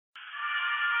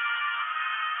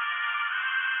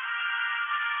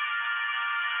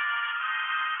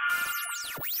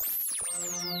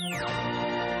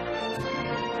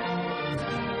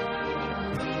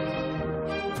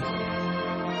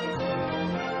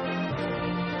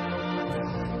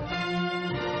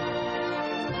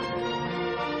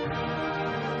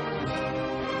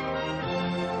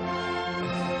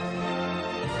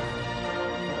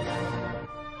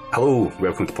Hello,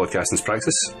 welcome to Podcasting's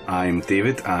Practice. I'm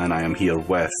David and I am here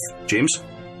with James.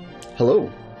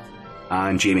 Hello.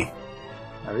 And Jamie.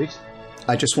 Alright.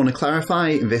 I just want to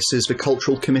clarify, this is the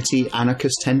Cultural Committee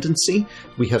Anarchist Tendency.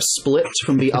 We have split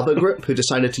from the other group who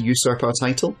decided to usurp our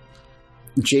title.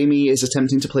 Jamie is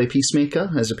attempting to play Peacemaker,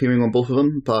 as appearing on both of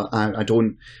them, but I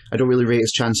don't really rate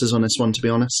his chances on this one, to be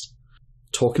honest.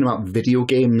 Talking about video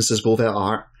games as though they're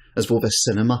art, as though they're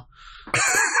cinema.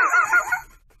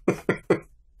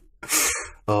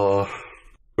 Oh,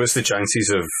 what's the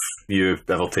chances of you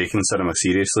ever taking cinema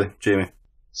seriously, Jamie?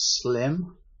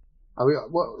 Slim.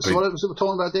 What was it we're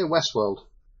talking about there? Westworld?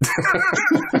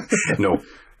 No.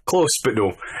 Close, but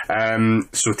no.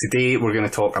 So today we're going to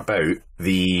talk about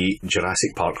the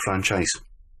Jurassic Park franchise.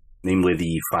 Namely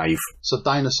the 5... So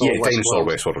Dinosaur Westworld. Dinosaur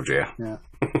Westworld, yeah.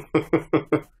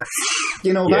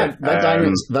 You know,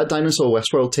 that Dinosaur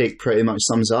Westworld take pretty much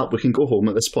sums up. We can go home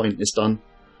at this point. It's done.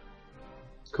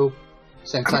 Cool.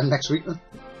 Same time next week then?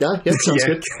 Yeah, sounds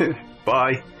good.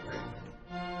 Bye.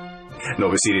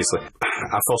 No, but seriously,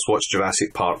 I first watched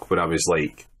Jurassic Park when I was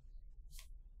like,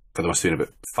 I must have been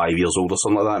about 5 years old or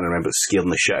something like that, and I remember it scaring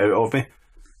the shit out of me.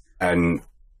 And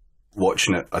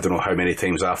watching it, I don't know how many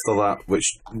times after that, which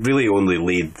really only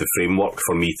laid the framework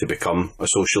for me to become a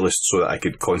socialist so that I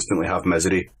could constantly have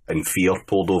misery and fear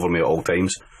pulled over me at all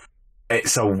times.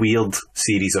 It's a weird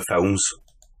series of films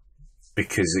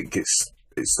because it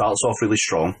starts off really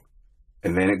strong,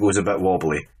 and then it goes a bit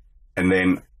wobbly, and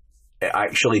then it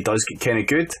actually does get kind of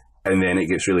good, and then it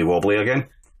gets really wobbly again.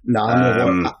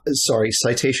 Sorry,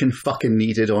 citation fucking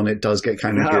needed on it does get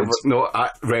kind of good.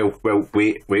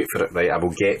 Wait for it, right? I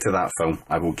will get to that film.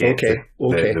 I will get to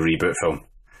the reboot film.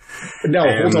 No,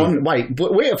 hold on,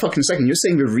 wait a fucking second. You're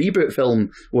saying the reboot film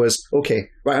was,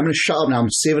 okay, right, I'm going to shut up now, I'm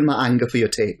saving my anger for your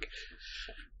take.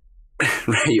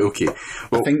 Right, okay.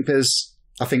 Well,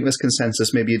 I think there's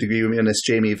consensus, maybe you'd agree with me on this,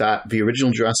 Jamie, that the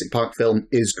original Jurassic Park film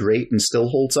is great and still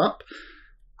holds up.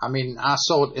 I mean, I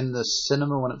saw it in the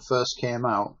cinema when it first came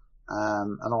out,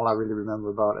 and all I really remember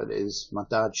about it is my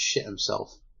dad shit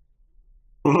himself.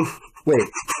 Wait,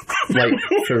 like,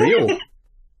 for real?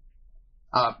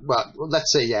 Well,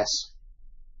 let's say yes.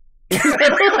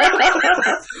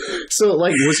 So,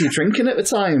 like, was he drinking at the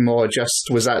time, or just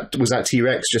was that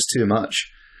T-Rex just too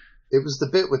much? It was the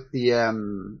bit with the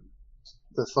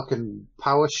fucking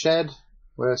power shed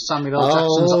where Samuel L.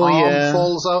 Jackson's arm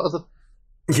falls out of the...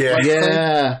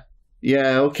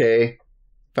 Yeah, okay.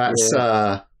 That's,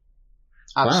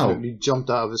 absolutely jumped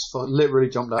out of his... literally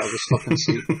jumped out of his fucking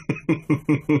seat.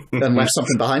 And left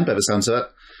something behind by the sounds of it.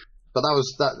 But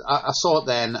I saw it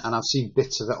then, and I've seen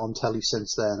bits of it on telly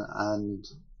since then, and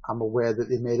I'm aware that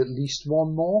they made at least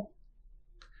one more.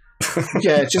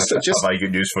 Yeah, just very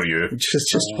good news for you.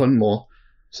 Just one more.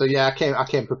 So yeah, I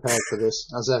came prepared for this,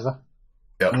 as ever.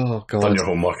 Yep. Oh, God. Done your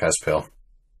homework as per.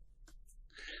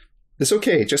 It's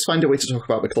okay, just find a way to talk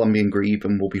about the Colombian grebe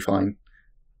and we'll be fine.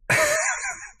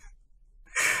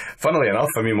 Funnily enough,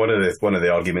 I mean, one of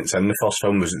the arguments in the first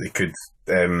film was that they could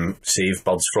save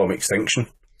birds from extinction.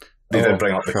 They did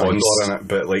bring up the condor in it,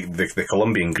 but like the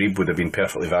Colombian grebe would have been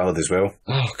perfectly valid as well.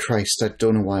 Oh, Christ, I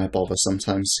don't know why I bother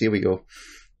sometimes. Here we go.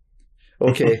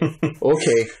 Okay.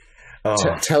 Oh.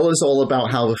 Tell us all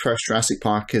about how the first Jurassic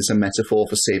Park is a metaphor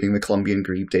for saving the Colombian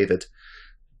grebe, David.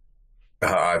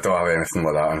 I don't have anything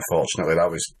like that, unfortunately. That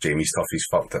was Jamie's stuff. He's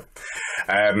fucked it.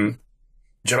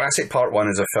 Jurassic Park 1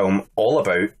 is a film all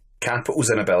about capital's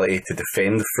inability to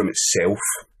defend from itself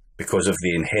because of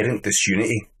the inherent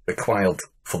disunity required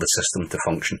for the system to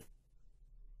function.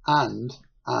 And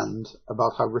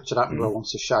about how Richard Attenborough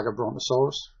wants to shag a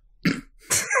brontosaurus.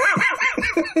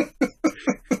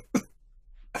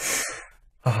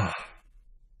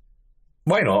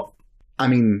 Why not? I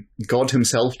mean, God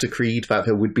himself decreed that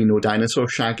there would be no dinosaur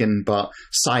shagging, but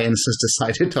science has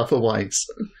decided otherwise.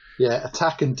 Yeah,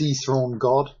 attack and dethrone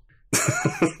God.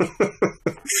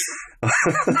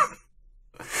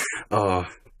 Oh,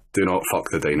 do not fuck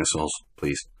the dinosaurs,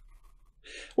 please.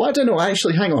 Well, I don't know.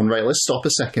 Actually, hang on, right, let's stop a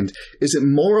second. Is it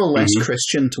more or less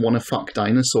Christian to want to fuck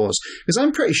dinosaurs? Because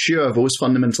I'm pretty sure those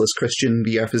fundamentalist Christian,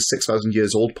 the Earth is 6,000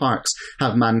 years old parks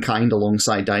have mankind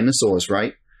alongside dinosaurs,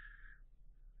 right?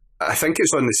 I think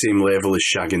it's on the same level as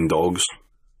shagging dogs.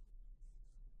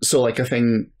 So, like, a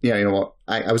thing, yeah, you know what?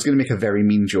 I was going to make a very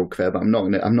mean joke there, but I'm not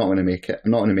going to make it. I'm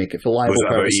not going to make it for libel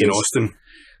purposes. Was that about Ian Austin?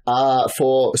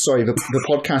 The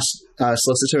podcast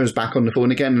solicitor is back on the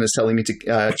phone again and is telling me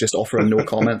to just offer a no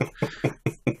comment.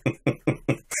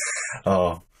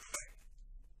 Oh.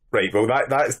 Right, well,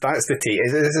 that's the take.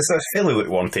 It's a fairly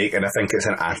lukewarm take, and I think it's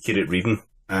an accurate reading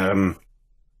of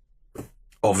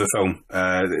the film.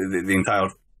 The entire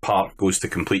park goes to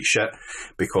complete shit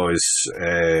because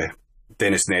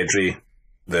Dennis Nedry,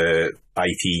 the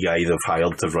IT guy they've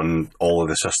hired to run all of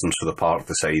the systems for the park,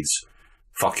 decides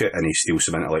fuck it, and he steals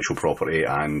some intellectual property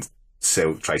and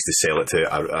tries to sell it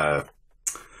to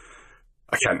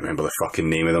I can't remember the fucking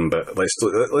name of them, but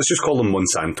let's just call them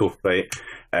Monsanto, right?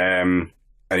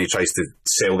 And he tries to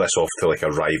sell this off to like a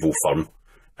rival firm,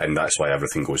 and that's why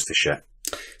everything goes to shit.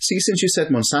 See, since you said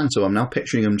Monsanto, I'm now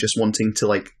picturing them just wanting to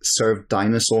like serve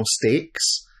dinosaur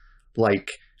steaks.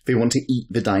 Like, they want to eat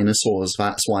the dinosaurs,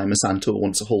 that's why Monsanto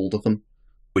wants a hold of them.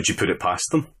 Would you put it past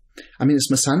them? I mean,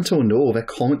 it's Monsanto, no, they're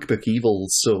comic book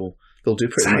evils, so they'll do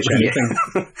pretty much anything.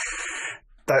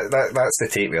 That's the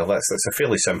take there. That's a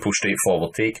fairly simple,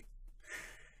 straightforward take.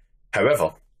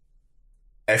 However,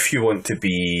 if you want to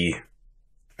be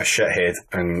a shithead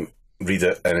and read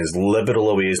it in as liberal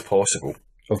a way as possible,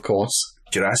 of course,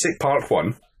 Jurassic Park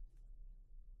 1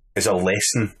 is a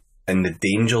lesson in the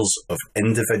dangers of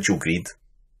individual greed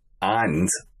and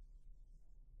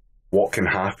what can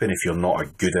happen if you're not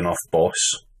a good enough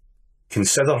boss.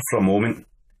 Consider for a moment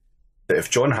that if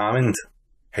John Hammond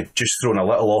had just thrown a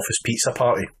little office pizza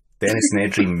party, Dennis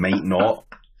Nedry might not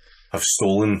have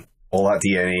stolen all that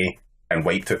DNA and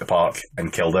wiped out the park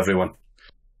and killed everyone.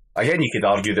 Again, you could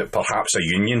argue that perhaps a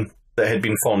union that had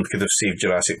been formed could have saved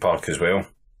Jurassic Park as well,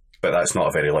 but that's not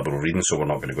a very liberal reading, so we're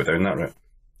not going to go down that route.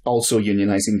 Also,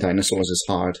 unionising dinosaurs is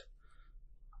hard.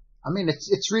 I mean,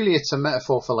 it's a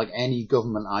metaphor for like any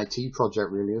government IT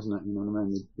project, really, isn't it? You know what I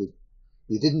mean?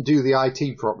 They didn't do the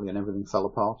IT properly and everything fell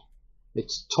apart.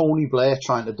 It's Tony Blair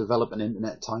trying to develop an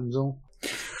internet time zone.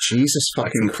 Jesus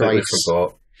fucking Christ.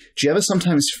 Forgot. Do you ever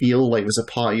sometimes feel like there's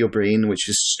a part of your brain which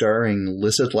is stirring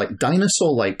lizard-like,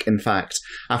 dinosaur-like, in fact,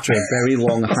 after a very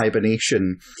long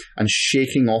hibernation and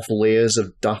shaking off layers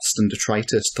of dust and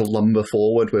detritus to lumber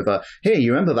forward with a, hey,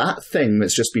 you remember that thing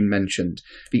that's just been mentioned?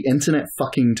 The internet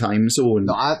fucking time zone.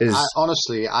 No, I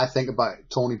honestly, I think about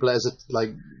Tony Blair's like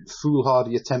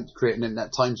foolhardy attempt to create an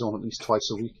internet time zone at least twice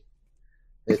a week.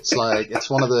 It's like, it's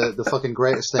one of the fucking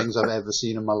greatest things I've ever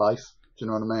seen in my life. Do you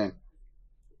know what I mean?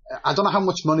 I don't know how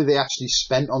much money they actually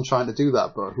spent on trying to do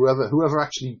that, but whoever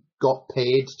actually got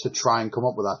paid to try and come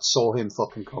up with that saw him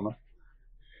fucking coming.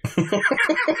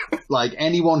 Like,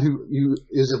 anyone who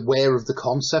is aware of the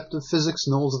concept of physics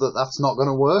knows that that's not going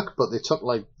to work, but they took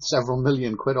like several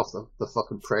million quid off the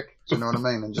fucking prick, do you know what I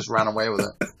mean, and just ran away with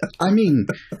it. I mean,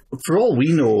 for all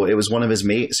we know, it was one of his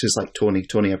mates who's like, Tony,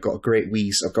 I've got a great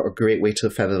wheeze, I've got a great way to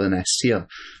feather the nest here.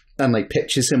 And like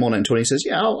pitches him on it, and Tony says,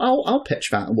 "Yeah, I'll pitch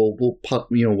that, and we'll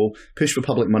push for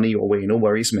public money your way. No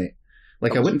worries, mate."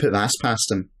 Like, I wouldn't put that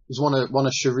past him. He's one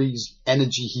of Cherie's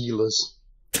energy healers.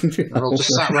 They're all just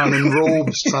sat around in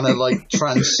robes trying to like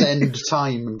transcend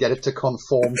time and get it to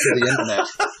conform to the internet.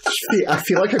 I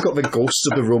feel like I got the ghosts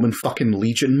of the Roman fucking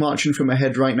legion marching through my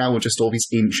head right now with just all these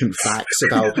ancient facts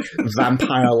about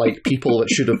vampire-like people that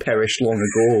should have perished long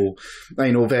ago.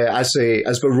 I know that as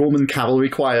the Roman cavalry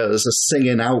choirs are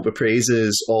singing out the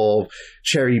praises of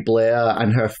Cherry Blair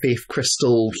and her faith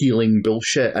crystal healing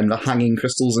bullshit and the hanging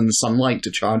crystals in the sunlight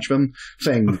to charge them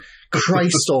thing.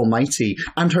 Christ almighty.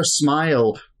 And her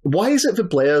smile. Why is it the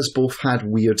Blairs both had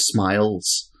weird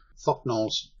smiles? Fuck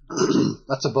knows.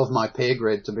 That's above my pay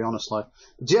grade, to be honest. Like,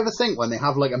 do you ever think when they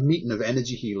have like a meeting of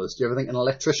energy healers, do you ever think an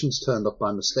electrician's turned up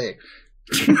by mistake?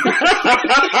 Just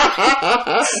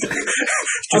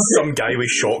some guy with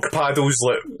shock paddles,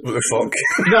 like, what the fuck?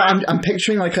 No, I'm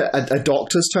picturing like a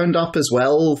doctor's turned up as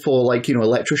well for like,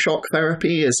 electroshock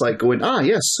therapy. It's like going,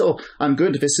 yes, so I'm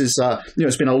good. This is,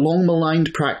 it's been a long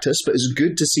maligned practice, but it's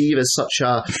good to see there's such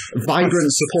a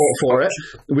vibrant support for it.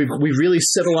 We've really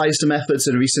civilized the methods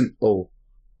in recent, oh,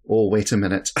 wait a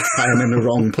minute. I am in the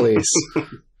wrong place.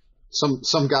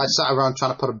 Some guy sat around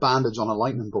trying to put a bandage on a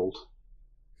lightning bolt.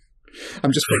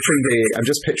 I'm just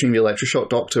picturing the electroshock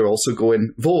doctor also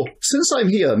going, though, since I'm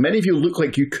here, many of you look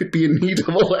like you could be in need of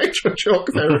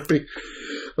electroshock therapy.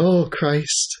 Oh,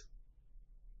 Christ.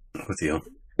 Oh, dear.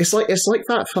 It's like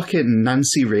that fucking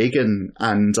Nancy Reagan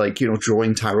and,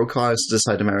 drawing tarot cards to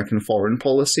decide American foreign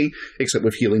policy, except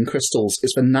with healing crystals.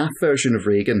 It's the naff version of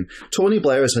Reagan. Tony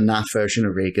Blair is the naff version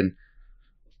of Reagan.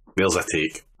 There's a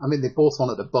take. I mean, they both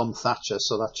wanted to bum Thatcher,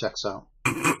 so that checks out.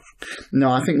 No,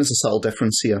 I think there's a subtle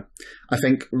difference here. I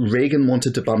think Reagan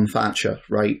wanted to bum Thatcher,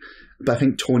 right? But I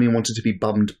think Tony wanted to be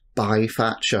bummed by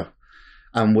Thatcher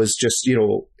and was just,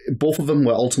 both of them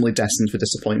were ultimately destined for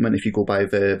disappointment if you go by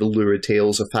the lurid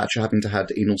tales of Thatcher having to have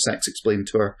anal sex explained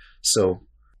to her. So,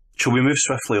 shall we move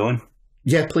swiftly on?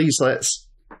 Yeah, please, let's.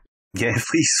 Yeah,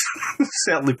 please.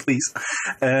 Certainly, please.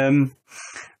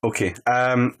 Okay.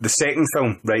 The second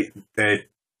film, right?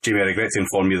 Jamie, I regret to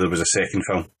inform you there was a second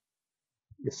film.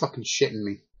 You're fucking shitting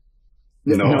me.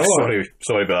 No.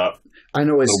 Sorry about that. I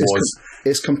know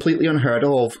it's completely unheard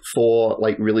of for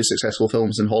like really successful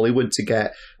films in Hollywood to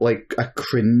get like a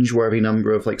cringe-worthy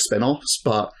number of like spin-offs.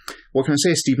 But what can I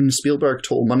say? Steven Spielberg,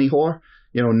 total money whore.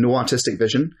 No artistic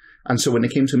vision. And so when they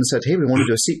came to him and said, hey, we want to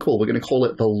do a sequel, we're going to call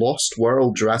it The Lost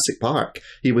World Jurassic Park,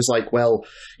 he was like, well,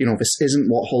 this isn't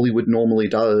what Hollywood normally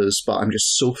does, but I'm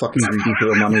just so fucking greedy for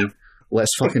the money.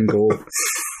 Let's fucking go.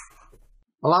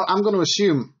 Well, I'm going to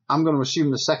assume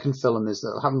the second film is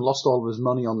that having lost all of his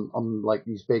money on like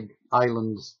these big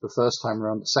islands the first time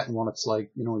around, the second one it's like,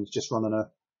 he's just running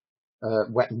a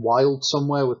Wet and Wild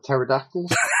somewhere with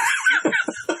pterodactyls.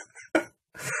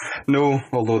 No,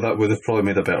 although that would have probably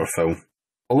made a better film.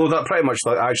 Although that pretty much,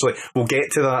 actually, we'll get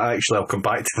to that, actually. I'll come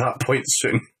back to that point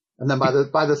soon. And then by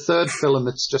the third film,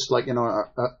 it's just like, a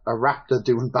raptor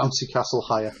doing bouncy castle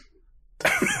higher.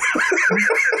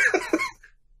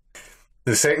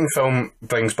 The second film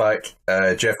brings back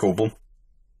Jeff Goldblum.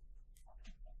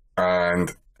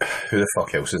 And who the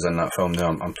fuck else is in that film now?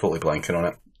 I'm totally blanking on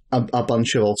it. A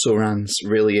bunch of also-rans.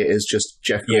 Really, it is just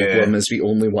Jeff Goldblum is the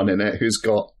only one in it who's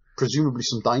got... Presumably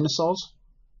some dinosaurs?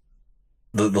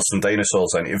 There's some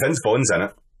dinosaurs in it. Vince Vaughn's in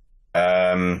it.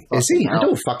 Is he? I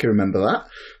don't fucking remember that.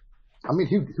 I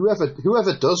mean,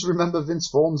 whoever does remember Vince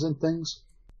Vaughn's in things?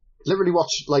 Literally watch,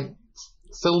 like,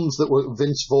 films that were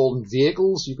Vince Vaughn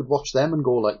vehicles. You could watch them and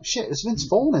go, like, shit, is Vince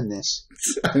Vaughn in this?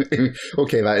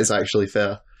 Okay, that is actually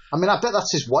fair. I mean, I bet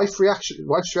that's his wife's reaction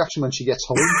when she gets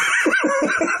home.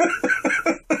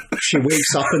 She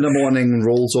wakes up in the morning,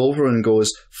 rolls over and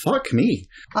goes, fuck me.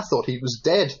 I thought he was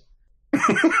dead.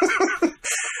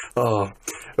 Well,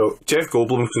 Jeff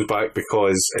Goldblum comes back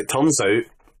because it turns out,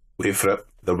 wait for it,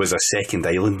 there was a second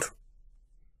island.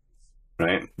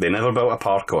 Right? They never built a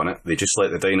park on it. They just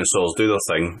let the dinosaurs do their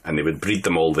thing, and they would breed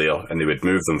them all there, and they would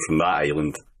move them from that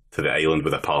island to the island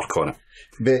with a park on it.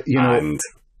 But,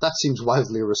 that seems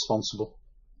wildly irresponsible.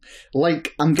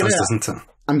 Like, I'm gonna isn't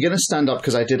it? stand up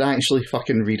because I did actually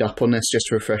fucking read up on this just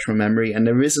to refresh my memory, and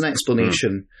there is an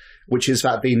explanation, which is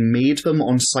that they made them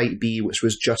on Site B, which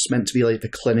was just meant to be like the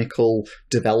clinical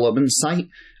development site,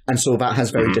 and so that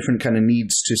has very different kind of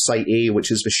needs to Site A, which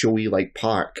is the showy like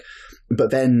park. But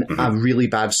then a really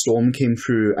bad storm came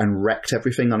through and wrecked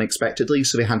everything unexpectedly,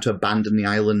 so they had to abandon the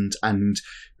island and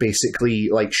basically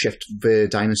like shift the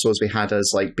dinosaurs they had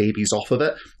as like babies off of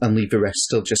it and leave the rest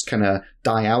to just kind of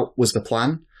die out was the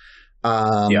plan.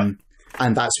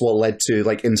 And that's what led to,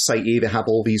 like, in Site A, they have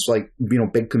all these, like,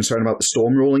 big concern about the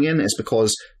storm rolling in. It's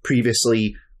because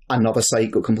previously another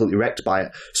site got completely wrecked by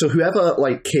it. So whoever,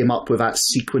 like, came up with that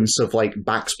sequence of, like,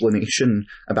 backsplanation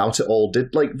about it all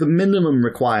did, like, the minimum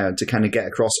required to kind of get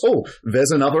across, oh,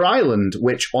 there's another island,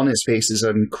 which on its face is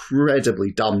an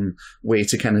incredibly dumb way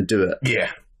to kind of do it.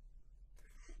 Yeah.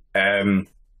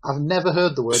 I've never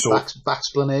heard the word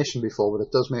backsplanation before, but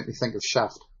it does make me think of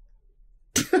Shaft.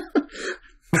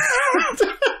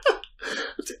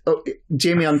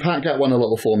 Jamie, unpack that one a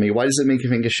little for me. Why does it make you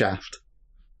think of Shaft?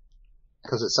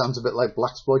 Because it sounds a bit like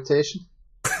blaxploitation.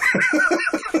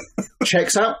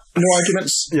 Checks out. No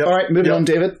arguments. Yep. All right, moving on,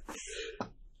 David.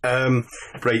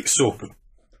 Right, so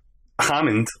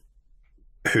Hammond,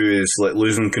 who is like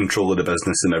losing control of the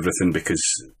business and everything because,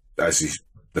 as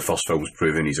the first film's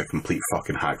proven, he's a complete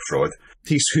fucking hack fraud.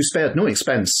 Who spared no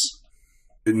expense.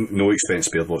 No expense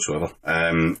spared whatsoever.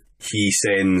 He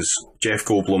sends Jeff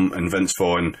Goldblum and Vince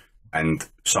Vaughn and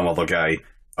some other guy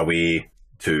away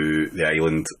to the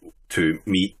island to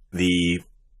meet the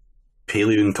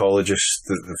paleontologist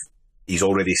that he's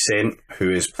already sent, who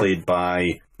is played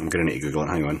by... I'm going to need to Google it,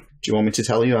 hang on. Do you want me to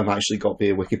tell you? I've actually got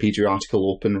the Wikipedia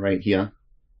article open right here.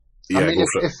 Yeah, I mean,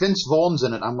 if Vince Vaughn's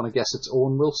in it, I'm going to guess it's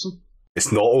Owen Wilson. It's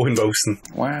not Owen Wilson.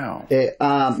 Wow.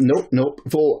 Nope.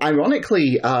 Though,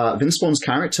 ironically, Vince Vaughn's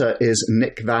character is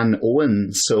Nick Van Owen,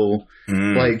 so,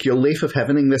 like, you're Leif of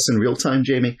Heavening this in real time,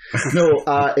 Jamie. No,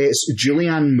 it's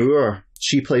Julianne Moore.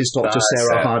 She plays Dr.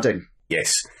 Sarah Harding.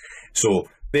 Yes. So,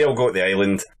 they all go to the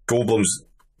island. Goldblum's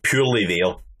purely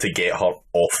there to get her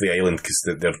off the island,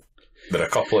 because they're a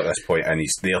couple at this point, and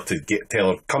he's there to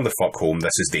tell her, come the fuck home,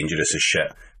 this is dangerous as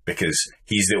shit. Because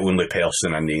he's the only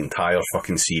person in the entire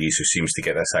fucking series who seems to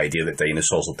get this idea that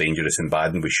dinosaurs are dangerous and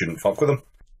bad and we shouldn't fuck with them.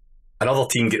 Another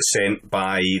team gets sent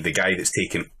by the guy that's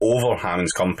taken over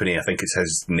Hammond's company. I think it's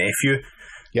his nephew,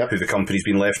 who the company's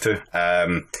been left to.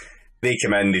 they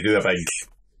come in, they do a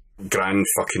big, grand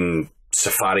fucking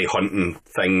safari hunting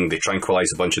thing. They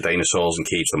tranquilise a bunch of dinosaurs and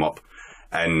cage them up.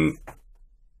 And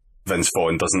Vince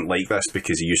Vaughn doesn't like this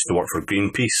because he used to work for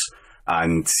Greenpeace,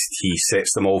 and he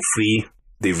sets them all free.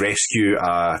 They rescue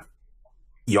a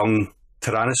young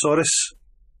Tyrannosaurus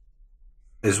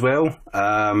as well,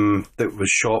 that was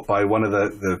shot by one of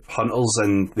the hunters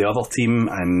in the other team,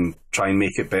 and try and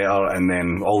make it better, and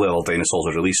then all the other dinosaurs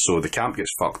are released, so the camp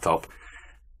gets fucked up.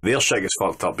 Their shit gets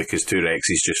fucked up because two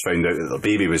Rexes just found out that their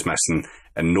baby was missing,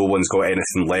 and no one's got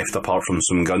anything left apart from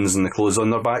some guns and the clothes on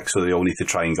their back, so they all need to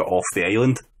try and get off the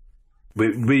island. You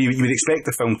would expect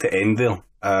the film to end there,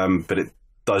 but it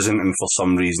doesn't, and for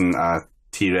some reason a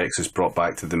T-Rex is brought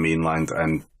back to the mainland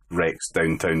and wrecks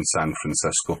downtown San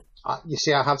Francisco. You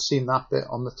see, I have seen that bit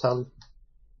on the telly,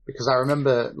 because I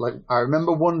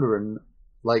remember wondering,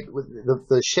 like,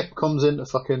 the ship comes into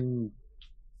fucking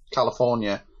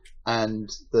California, and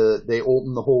they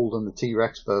open the hold and the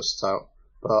T-Rex bursts out.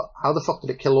 But how the fuck did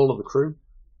it kill all of the crew?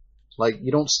 Like,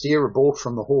 you don't steer a boat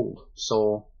from the hold,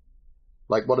 so,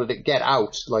 like, what did it get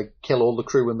out? Like, kill all the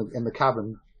crew in the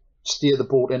cabin, steer the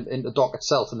boat into dock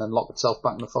itself, and then lock itself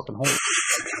back in the fucking hold?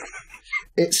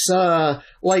 It's,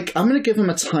 like, I'm going to give him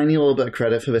a tiny little bit of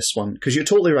credit for this one, because you're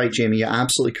totally right, Jamie, you're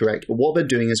absolutely correct. But what they're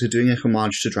doing is they're doing a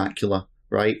homage to Dracula,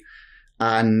 right?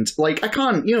 And, like, I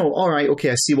can't, alright,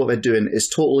 okay, I see what they're doing.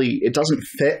 It doesn't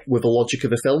fit with the logic of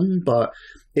the film, but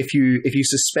if you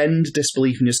suspend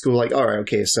disbelief and just go like, alright,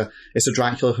 okay, it's a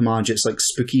Dracula homage, it's like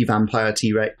spooky vampire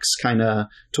T-Rex kind of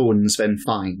tones, then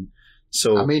fine.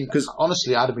 So, I mean,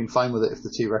 honestly, I'd have been fine with it if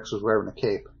the T-Rex was wearing a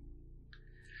cape.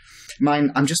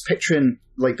 I'm just picturing,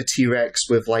 like, the T-Rex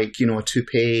with, like, a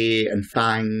toupee and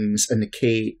fangs and the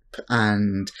cape,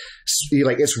 and,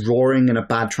 like, it's roaring in a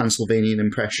bad Transylvanian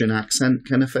impression accent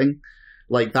kind of thing.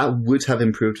 Like, that would have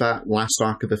improved that last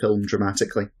arc of the film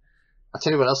dramatically. I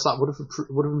tell you what else that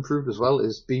would have improved as well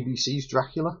is BBC's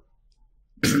Dracula.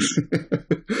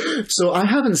 So I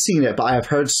haven't seen it, but I have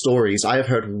heard stories. I have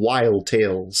heard wild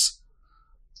tales.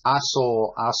 I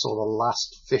saw the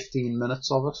last 15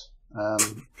 minutes of it.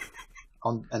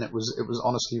 And it was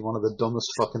honestly one of the dumbest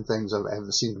fucking things I've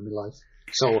ever seen in my life.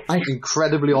 So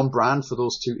incredibly on brand for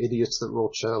those two idiots that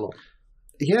wrote Sherlock.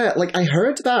 Yeah, like, I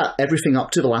heard that everything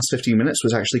up to the last 15 minutes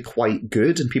was actually quite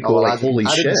good, and people were like, holy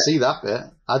shit. I didn't see that bit.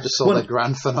 I just saw the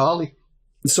grand finale.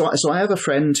 So I have a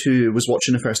friend who was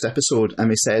watching the first episode, and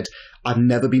they said, I've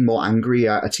never been more angry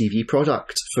at a TV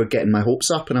product for getting my hopes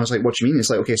up. And I was like, what do you mean?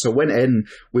 It's like, okay, so I went in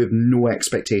with no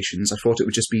expectations. I thought it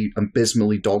would just be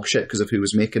abysmally dog shit because of who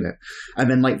was making it.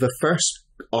 And then, like, the first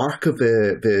arc of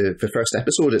the first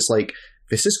episode, it's like,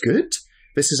 this is good.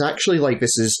 This is actually, like,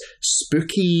 this is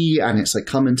spooky, and it's, like,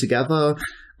 coming together.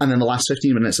 And then the last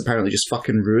 15 minutes apparently just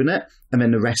fucking ruin it. And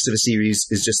then the rest of the series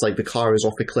is just like the car is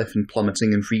off a cliff and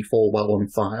plummeting in free fall while on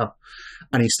fire.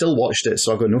 And he still watched it,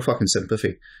 so I've got no fucking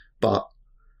sympathy. But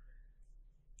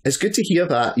it's good to hear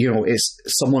that, it's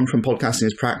someone from Podcasting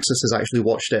as Praxis has actually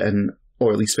watched it,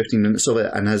 or at least 15 minutes of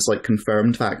it, and has, like,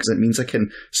 confirmed that, because it means I can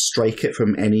strike it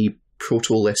from any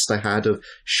proto list I had of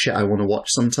shit I want to watch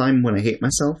sometime when I hate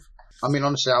myself. I mean,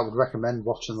 honestly, I would recommend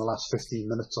watching the last 15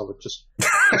 minutes of it, just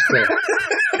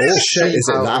oh shit, is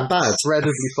it that bad?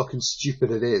 Incredibly fucking stupid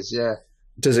it is, yeah.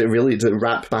 Does it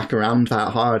wrap back around that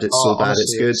hard? It's so bad, honestly,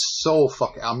 it's good. It's so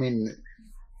fucking, I mean,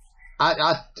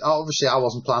 I obviously I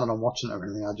wasn't planning on watching it or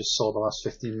anything, I just saw the last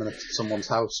 15 minutes at someone's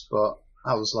house, but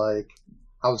I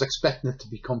was expecting it to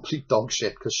be complete dog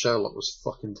shit, because Sherlock was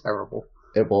fucking terrible.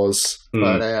 It was.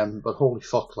 But holy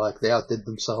fuck, like, they outdid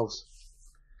themselves.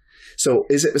 So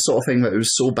is it the sort of thing that it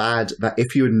was so bad that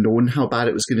if you had known how bad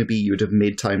it was going to be, you would have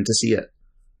made time to see it?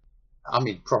 I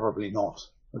mean, probably not.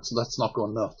 Let's not go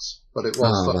nuts. But it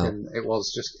was it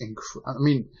was just incredible. I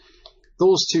mean,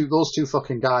 those two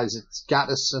fucking guys, it's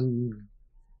Gatiss and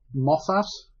Moffat.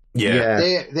 Yeah.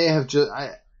 They have just,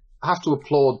 I have to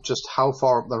applaud just how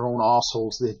far up their own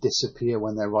arseholes they disappear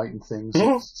when they're writing things.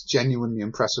 It's genuinely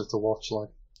impressive to watch, like.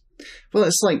 Well,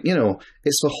 it's like,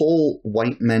 it's the whole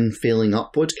white men failing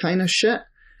upward kind of shit.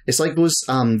 It's like those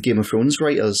Game of Thrones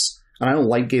writers. And I don't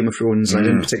like Game of Thrones, and I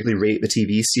didn't particularly rate the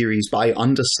TV series, but I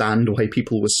understand why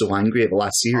people were so angry at the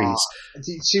last series.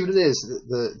 See what it is?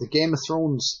 The Game of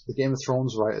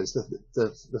Thrones writers,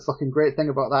 the fucking great thing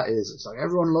about that is, it's like,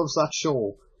 everyone loves that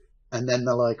show, and then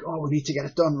they're like, oh, we need to get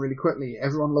it done really quickly.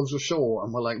 Everyone loves the show,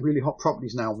 and we're like really hot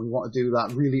properties now, and we want to do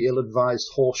that really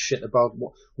ill-advised horse shit about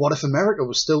what if America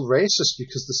was still racist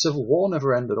because the Civil War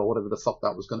never ended, or whatever the fuck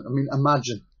that was going to... I mean,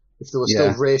 imagine if there were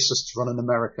still racists running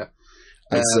America.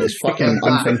 It's fucking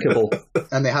unthinkable.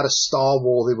 And they had a Star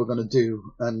War they were going to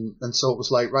do, and so it was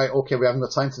like, right, okay, we haven't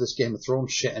got time for this Game of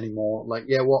Thrones shit anymore. Like,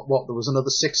 yeah, what? There was another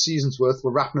 6 seasons worth.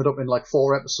 We're wrapping it up in like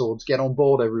 4 episodes. Get on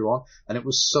board, everyone. And it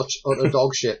was such utter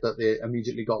dog shit that they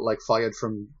immediately got like fired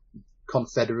from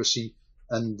Confederacy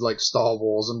and like Star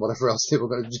Wars and whatever else they were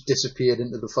going to just disappeared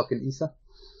into the fucking ether.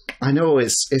 I know,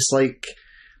 it's like,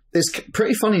 it's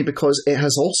pretty funny because it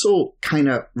has also kind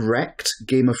of wrecked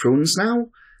Game of Thrones now.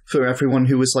 For everyone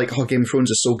who was like, oh, Game of Thrones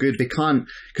is so good, they're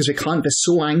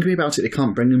so angry about it, they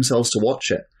can't bring themselves to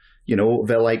watch it. You know,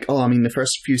 they're like, oh, I mean, the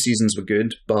first few seasons were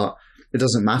good, but it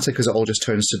doesn't matter because it all just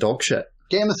turns to dog shit.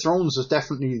 Game of Thrones is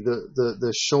definitely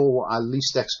the show I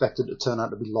least expected to turn out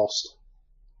to be lost.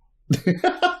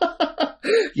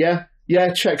 Yeah,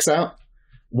 checks out.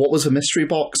 What was a mystery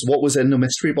box? What was in the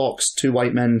mystery box? 2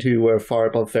 white men who were far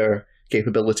above their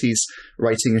capabilities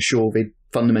writing a show they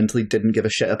fundamentally didn't give a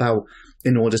shit about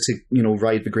in order to, you know,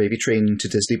 ride the gravy train to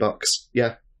Disney bucks.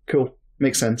 Yeah, cool.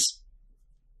 Makes sense.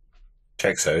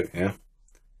 Checks out, yeah.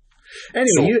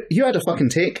 Anyway, so, you had a fucking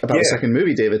take about the second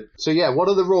movie, David. So yeah, what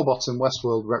do the robots in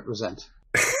Westworld represent?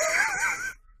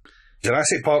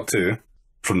 Jurassic Park 2,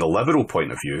 from the liberal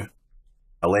point of view,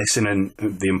 a lesson in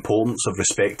the importance of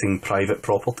respecting private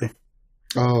property.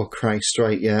 Oh, Christ,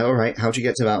 right, yeah, alright. How'd you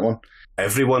get to that one?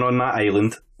 Everyone on that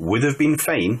island would have been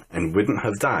fine and wouldn't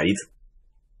have died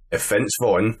if Vince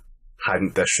Vaughn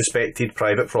hadn't disrespected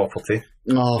private property.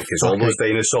 Oh, because all those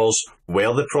dinosaurs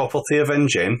were the property of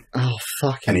InGen. Oh,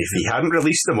 fucking. And if he hadn't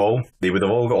released them all, they would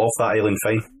have all got off that island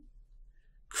fine.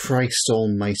 Christ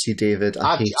almighty, David.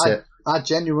 I hate it. I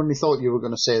genuinely thought you were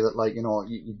going to say that, like, you know,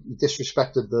 you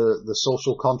disrespected the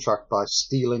social contract by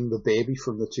stealing the baby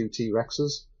from the 2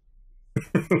 T-Rexes.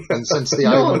 And since the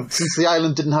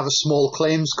island didn't have a small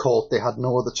claims court, they had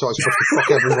no other choice but to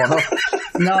fuck everyone up.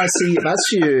 No, see,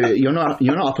 that's you. You're not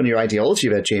up on your ideology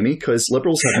there, Jamie, because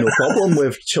liberals have no problem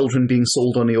with children being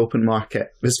sold on the open market.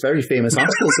 There's very famous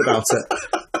articles about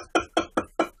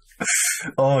it.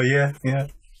 Oh yeah.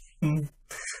 Mm.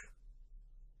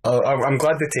 I'm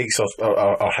glad the takes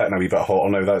are hitting a wee bit hotter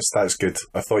now. That's good.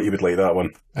 I thought you would like that one.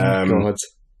 God.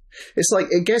 It's like,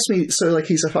 it gets me, so like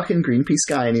he's a fucking Greenpeace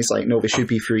guy and he's like, no, they should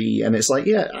be free. And it's like,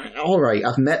 yeah, alright,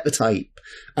 I've met the type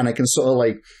and I can sort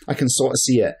of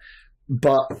see it.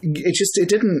 But it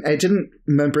didn't,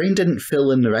 my brain didn't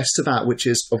fill in the rest of that, which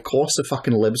is, of course, the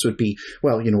fucking libs would be,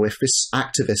 well, you know, if this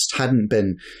activist hadn't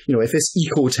been, you know, if this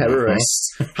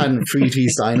eco-terrorist hadn't freed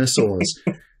these dinosaurs,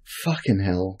 fucking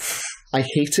hell. I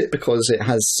hate it because it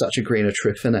has such a grain of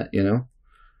truth in it, you know?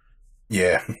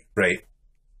 Yeah, right.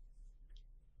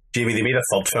 Jamie, they made a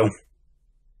third film.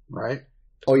 Right.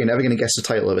 Oh, you're never going to guess the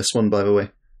title of this one, by the way.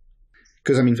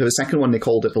 Because, I mean, for the second one, they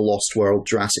called it The Lost World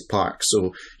Jurassic Park,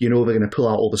 so you know they're going to pull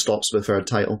out all the stops for the third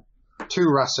title.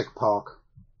 Jurassic Park.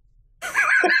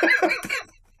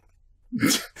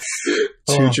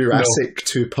 Jurassic,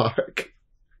 no. Park.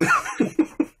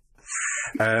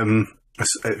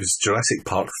 It was Jurassic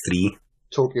Park 3.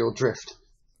 Tokyo Drift.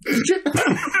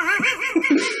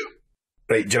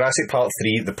 Right, Jurassic Park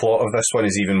 3, the plot of this one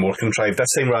is even more contrived.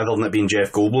 This time, rather than it being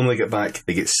Jeff Goldblum they get back,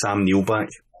 they get Sam Neill back.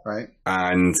 Right.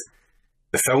 And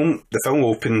the film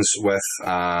opens with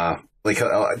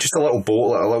just a little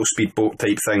boat, a little speedboat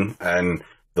type thing, and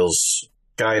there's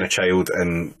a guy and a child,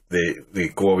 and they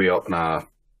go away up in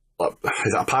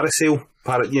is it a parasail?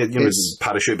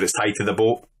 Parachute, but it's tied to the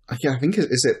boat. Yeah, I think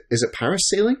is it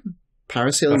parasailing?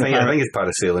 Parasailing. I think it's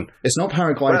parasailing. It's not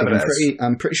paragliding.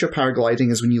 I'm pretty sure paragliding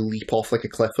is when you leap off like a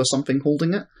cliff or something,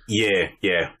 holding it. Yeah.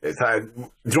 You know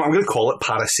what, I'm going to call it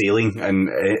parasailing, and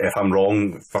if I'm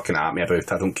wrong, fucking at me about it.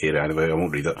 I don't care anyway. I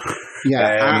won't read it.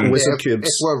 Yeah, Wizard if Cubes.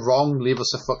 If we're wrong, leave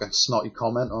us a fucking snotty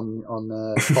comment on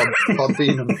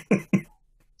Podbean, and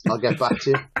I'll get back to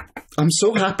you. I'm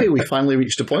so happy we finally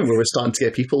reached a point where we're starting to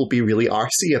get people be really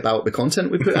arsey about the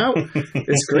content we put out.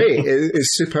 It's great.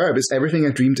 It's superb. It's everything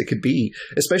I dreamed it could be,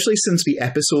 especially since the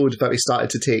episode that we started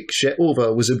to take shit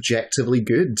over was objectively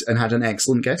good and had an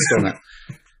excellent guest on it.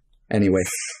 Anyway,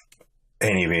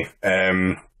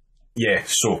 yeah,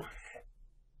 so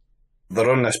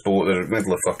they're on this boat, they're in the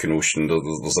middle of fucking ocean,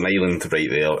 there's an island right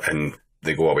there, and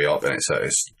they go away up, and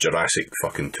it's Jurassic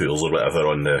fucking Tours or whatever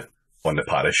on the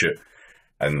parachute.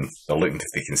 And they're looking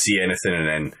if they can see anything, and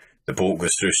then the boat goes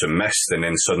through some mist, and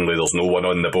then suddenly there's no one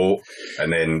on the boat,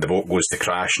 and then the boat goes to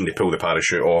crash, and they pull the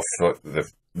parachute off the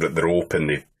rope, and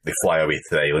they fly away to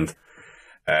the island.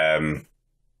 And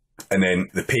then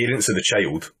the parents of the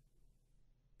child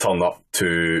turn up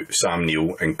to Sam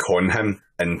Neill and con him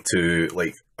into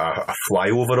like a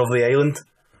flyover of the island.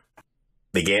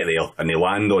 They get there, and they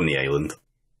land on the island,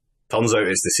 Turns out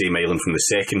it's the same island from the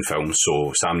second film,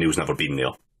 so Sam Neill's never been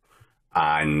there.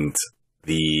 And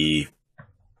the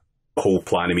whole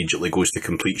plan immediately goes to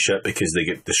complete shit because they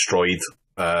get destroyed.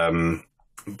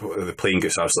 The plane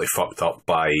gets absolutely fucked up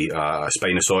by a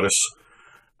Spinosaurus,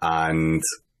 and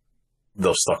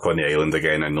they're stuck on the island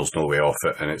again, and there's no way off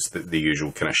it, and it's the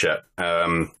usual kind of shit.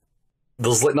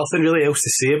 There's like nothing really else to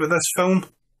say about this film.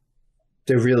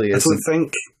 There really isn't. I don't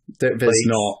think. There's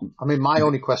not. I mean, my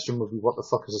only question would be, what the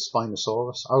fuck is a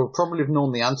Spinosaurus? I would probably have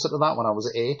known the answer to that when I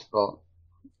was 8, but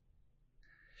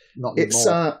not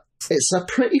anymore. It's a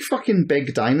pretty fucking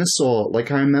big dinosaur.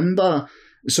 Like, I remember...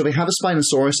 So they have a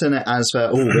Spinosaurus in it as,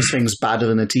 this thing's badder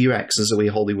than a T-Rex, as the way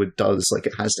Hollywood does. Like,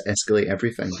 it has to escalate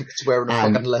everything. It's wearing a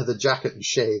fucking leather jacket and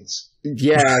shades.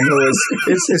 Yeah, no,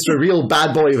 it's a real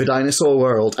bad boy of a dinosaur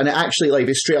world. And it actually, like,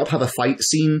 they straight up have a fight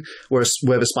scene where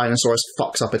the Spinosaurus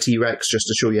fucks up a T-Rex just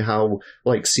to show you how,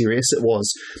 like, serious it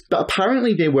was. But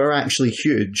apparently they were actually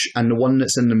huge, and the one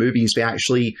that's in the movies, they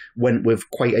actually went with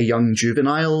quite a young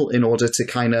juvenile in order to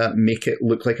kind of make it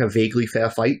look like a vaguely fair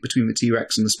fight between the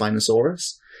T-Rex and the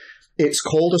Spinosaurus. It's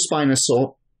called a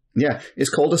Spinosaurus. Yeah,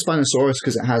 it's called a Spinosaurus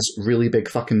because it has really big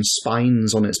fucking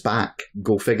spines on its back.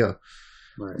 Go figure.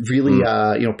 Right. Really,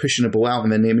 pushing a bow out in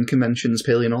the naming conventions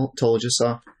paleontologists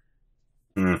are.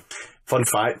 Fun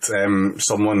fact,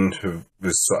 someone who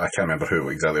was, I can't remember who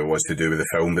exactly it was to do with the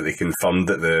film, but they confirmed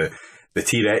that the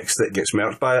T-Rex that gets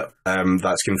murked by it,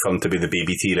 that's confirmed to be the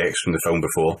baby T-Rex from the film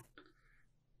before.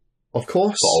 Of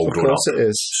course it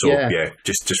is. So, yeah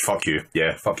just fuck you.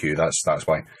 Yeah, fuck you, that's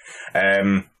why.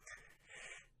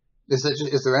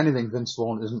 Is there anything Vince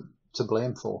Vaughn isn't to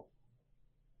blame for?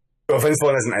 Well, Vince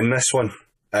Vaughn isn't in this one.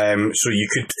 So you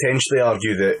could potentially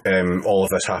argue that all of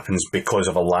this happens because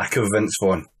of a lack of Vince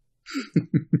Vaughn.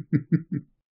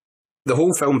 The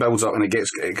whole film builds up and it gets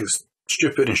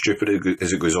stupid and stupider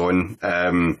as it goes on.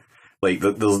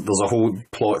 There's a whole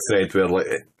plot thread where like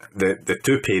the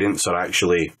two parents are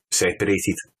actually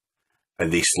separated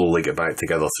and they slowly get back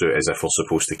together through it as if we're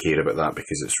supposed to care about that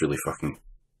because it's really fucking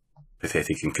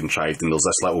pathetic and contrived. And there's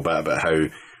this little bit about how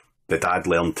the dad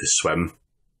learned to swim.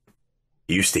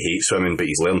 He used to hate swimming, but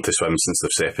he's learned to swim since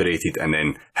they've separated, and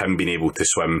then him being able to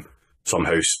swim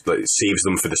somehow saves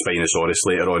them for the Spinosaurus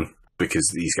later on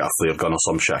because he's got a flare gun or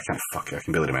some shit. I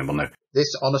can barely remember now.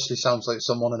 This honestly sounds like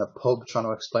someone in a pub trying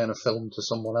to explain a film to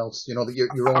someone else. You know, that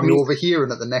you're only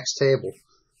overhearing at the next table.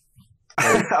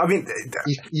 I mean,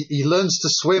 he learns to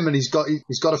swim and he's got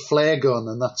a flare gun,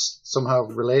 and that's somehow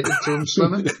related to him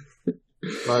swimming.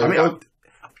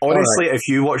 Honestly, if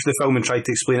you watch the film and tried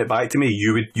to explain it back to me,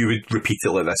 you would repeat it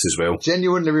like this as well.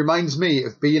 Genuinely reminds me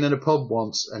of being in a pub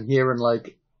once and hearing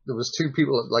like there was two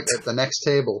people at the next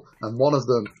table, and one of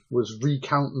them was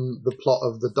recounting the plot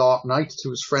of The Dark Knight to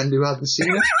his friend who hadn't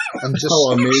seen it, and just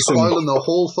spoiling the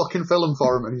whole fucking film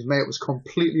for him. And his mate was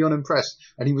completely unimpressed,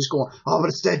 and he was going, "Oh, but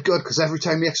it's dead good because every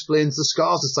time he explains the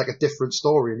scars, it's like a different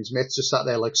story." And his mate's just sat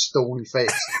there like stony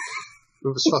faced.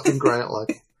 It was fucking great,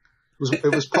 like.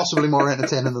 It was possibly more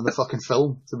entertaining than the fucking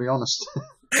film, to be honest.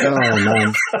 Oh,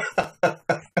 man.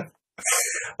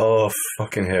 Oh,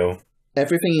 fucking hell.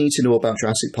 Everything you need to know about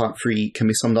Jurassic Park 3 can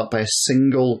be summed up by a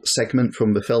single segment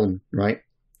from the film, right?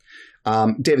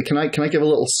 David, can I give a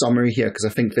little summary here? Because I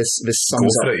think this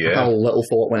sums up how little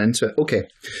thought went into it. Okay.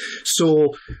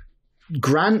 So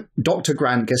Dr.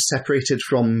 Grant gets separated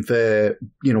from the,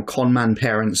 con man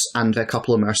parents and their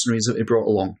couple of mercenaries that they brought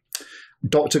along.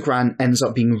 Dr. Grant ends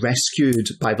up being rescued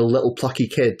by the little plucky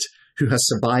kid who has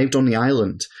survived on the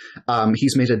island.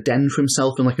 He's made a den for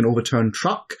himself in like an overturned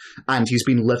truck, and he's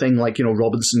been living like,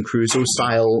 Robinson Crusoe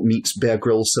style meets Bear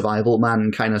Grylls survival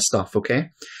man kind of stuff, okay?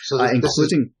 So this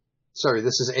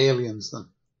is Aliens then?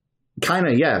 Kind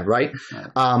of, yeah, right?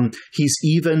 He's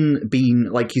even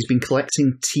been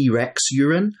collecting T-Rex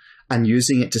urine and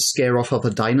using it to scare off other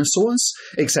dinosaurs,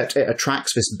 except it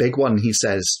attracts this big one, he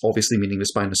says, obviously meaning the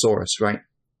Spinosaurus, right?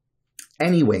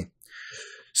 Anyway,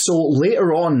 so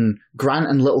later on, Grant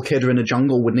and little kid are in a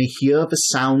jungle when they hear the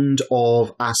sound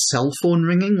of a cell phone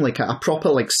ringing, like a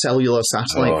proper cellular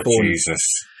satellite phone.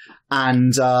 Jesus.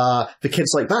 And the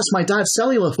kid's like, "That's my dad's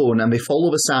cellular phone." And they follow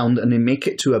the sound and they make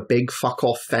it to a big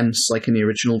fuck-off fence like in the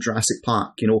original Jurassic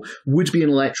Park. Would be an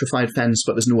electrified fence,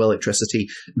 but there's no electricity.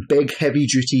 Big,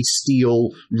 heavy-duty steel,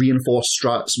 reinforced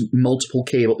struts, multiple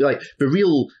cables.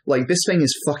 This thing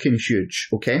is fucking huge,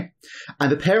 okay?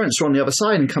 And the parents are on the other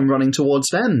side and come running towards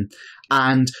them.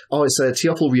 And, it's a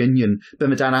tearful reunion. But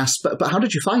my dad asks, but how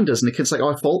did you find us? And the kid's like,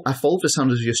 I followed the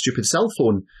sound of your stupid cell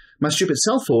phone. My stupid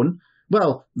cell phone?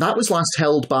 Well, that was last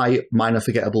held by Minor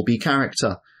Forgettable B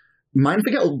character. Minor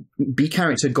Forgettable B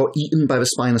character got eaten by the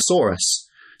Spinosaurus.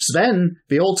 So then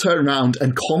they all turn around,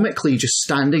 and comically, just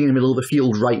standing in the middle of the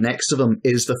field right next to them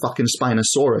is the fucking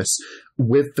Spinosaurus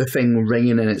with the thing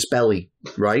ringing in its belly,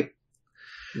 right?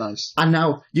 Nice. And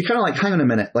now you're kind of like, hang on a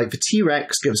minute, like the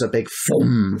T-Rex gives a big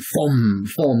thum, thum,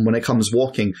 thum when it comes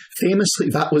walking. Famously,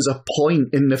 that was a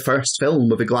point in the first film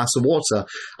with a glass of water.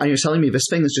 And you're telling me this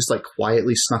thing is just like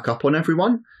quietly snuck up on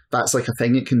everyone? That's like a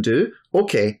thing it can do?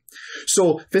 Okay.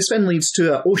 So this then leads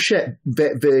to, oh shit,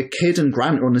 the kid and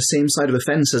Grant are on the same side of the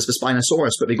fence as the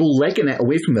Spinosaurus, but they go legging it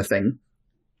away from the thing,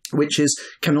 which is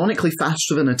canonically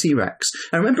faster than a T-Rex.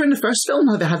 I remember in the first film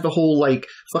how they had the whole, like,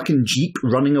 fucking Jeep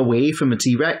running away from a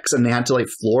T-Rex and they had to, like,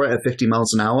 floor it at 50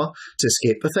 miles an hour to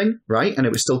escape the thing, right? And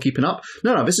it was still keeping up.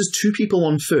 No, this is two people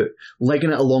on foot,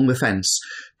 legging it along the fence.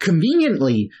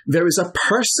 Conveniently, there is a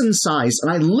person-sized,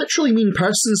 and I literally mean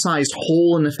person-sized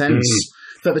hole in the fence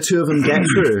that the two of them get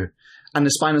through. And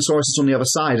the Spinosaurus is on the other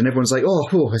side, and everyone's like,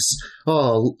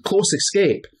 close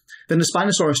escape. Then the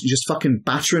Spinosaurus just fucking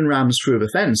battering rams through the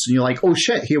fence, and you're like, oh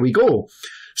shit, here we go.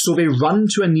 So they run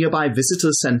to a nearby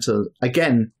visitor centre,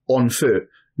 again, on foot.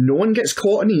 No one gets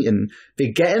caught and eaten.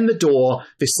 They get in the door,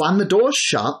 they slam the doors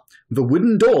shut, the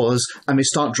wooden doors, and they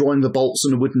start drawing the bolts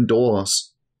on the wooden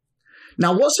doors.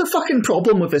 Now, what's the fucking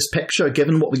problem with this picture,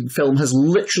 given what the film has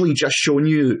literally just shown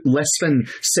you less than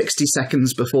 60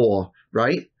 seconds before,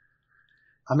 right?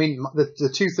 I mean,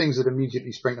 the two things that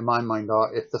immediately spring to my mind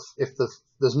are if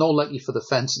there's no lucky for the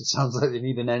fence, it sounds like they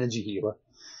need an energy healer.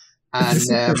 And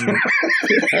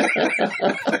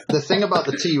the thing about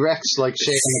the T-Rex, like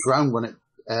shaking the ground when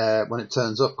it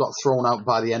turns up, got thrown out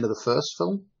by the end of the first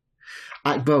film.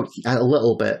 Well, a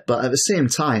little bit, but at the same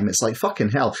time, it's like,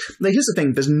 fucking hell. Like, here's the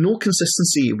thing, there's no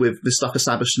consistency with the stuff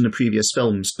established in the previous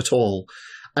films at all.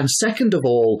 And second of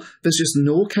all, there's just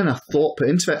no kind of thought put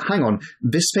into it. Hang on,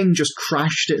 this thing just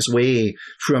crashed its way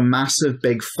through a massive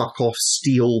big fuck-off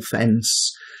steel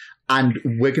fence, and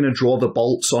we're going to draw the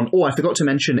bolts on. Oh, I forgot to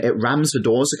mention, it rams the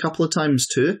doors a couple of times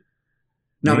too.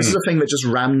 Now, this is a thing that just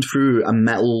rammed through a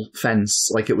metal fence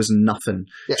like it was nothing.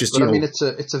 Yeah, just, but I mean, it's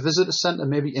a visitor centre,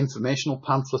 maybe informational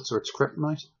pamphlets or its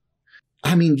kryptonite.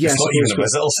 I mean, yes. It's not even a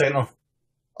visitor centre.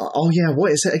 Oh, yeah,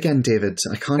 what is it again, David?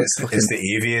 I can't It's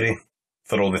the aviary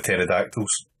for all the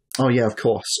pterodactyls. Oh, yeah, of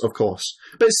course.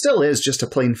 But it still is just a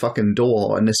plain fucking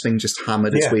door, and this thing just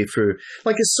hammered its way through.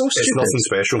 Like, it's so stupid. It's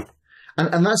nothing special.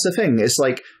 And that's the thing. It's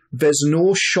like, there's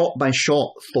no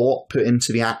shot-by-shot thought put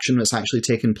into the action that's actually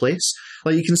taken place.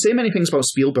 Like, you can say many things about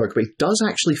Spielberg, but he does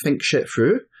actually think shit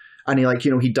through. And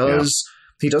he does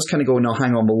kind of go, no,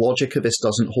 hang on, the logic of this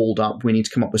doesn't hold up. We need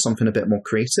to come up with something a bit more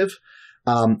creative,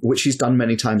 which he's done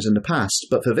many times in the past.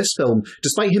 But for this film,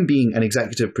 despite him being an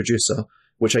executive producer,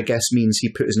 which I guess means he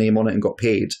put his name on it and got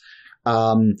paid,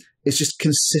 it's just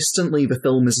consistently the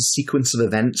film is a sequence of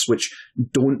events which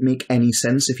don't make any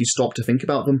sense if you stop to think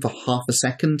about them for half a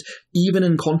second, even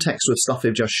in context with stuff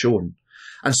they've just shown.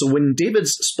 And so when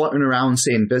David's spluttering around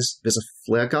saying there's a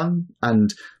flare gun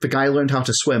and the guy learned how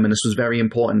to swim and this was very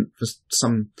important for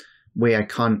some way I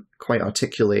can't quite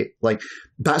articulate, like,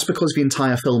 that's because the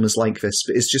entire film is like this.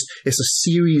 It's a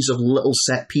series of little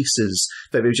set pieces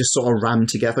that they've just sort of rammed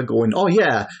together going, oh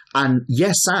yeah, and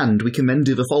yes, and we can then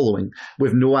do the following,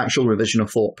 with no actual revision of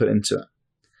thought put into it.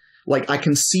 Like, I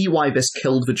can see why this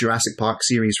killed the Jurassic Park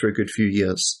series for a good few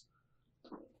years.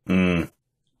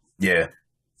 Yeah.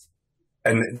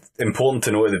 And important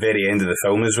to note at the very end of the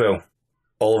film as well,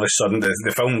 all of a sudden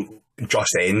the film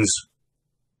just ends.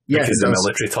 Yeah, because the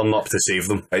military turn up to save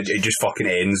them. It just fucking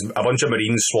ends. A bunch of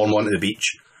Marines swarm onto the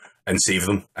beach and save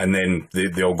them, and then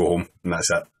they all go home, and that's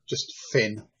it. Just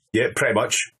Finn. Yeah, pretty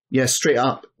much. Yeah, straight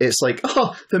up. It's like,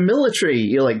 oh, the military.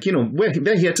 You're like,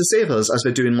 they're here to save us, as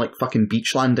they're doing like fucking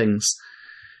beach landings.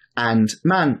 And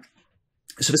man,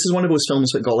 so this is one of those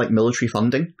films that got like military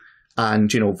funding,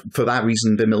 and for that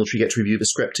reason the military get to review the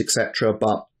script, etc.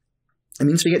 But it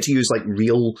means we get to use like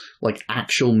real, like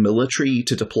actual military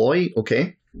to deploy.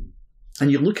 Okay. And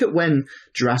you look at when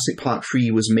Jurassic Park 3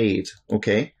 was made,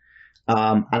 okay?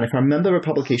 And if I remember the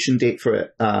publication date for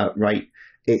it right,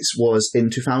 it was in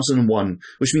 2001,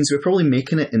 which means we're probably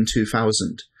making it in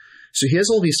 2000. So here's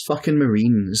all these fucking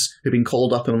Marines who've been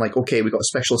called up and like, okay, we've got a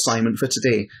special assignment for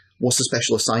today. What's the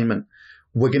special assignment?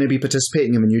 We're going to be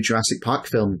participating in the new Jurassic Park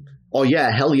film. Oh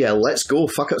yeah, hell yeah, let's go,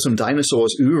 fuck up some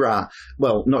dinosaurs, oorah.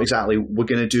 Well, not exactly. We're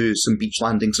going to do some beach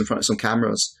landings in front of some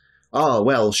cameras. Oh,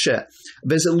 well, shit.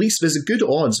 There's a good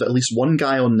odds that at least one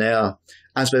guy on there,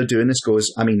 as they're doing this, goes,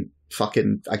 I mean,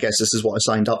 fucking, I guess this is what I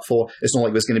signed up for. It's not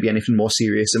like there's going to be anything more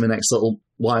serious in the next little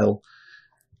while.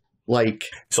 Like,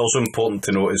 it's also important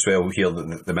to note as well here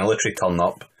that the military turn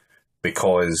up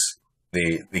because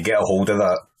they get a hold of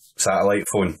that satellite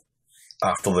phone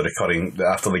after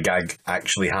the gag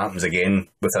actually happens again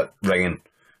with it ringing,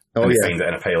 and they find it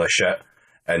in a pile of shit,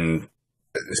 and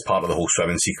as part of the whole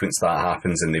swimming sequence that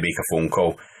happens, and they make a phone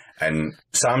call, and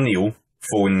Sam Neill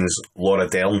phones Laura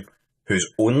Dern, whose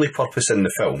only purpose in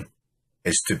the film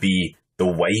is to be the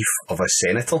wife of a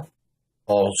senator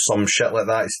or some shit like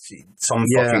that. It's some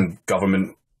fucking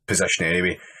government position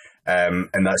anyway, and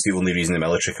that's the only reason the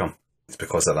military come. It's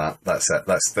because of that. That's it.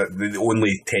 That's the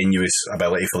only tenuous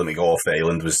ability for them to go off the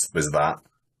island was that,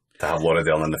 to have Laura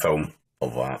Dern in the film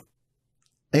of that.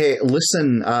 Hey,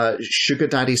 listen, Sugar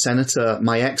Daddy Senator,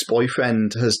 my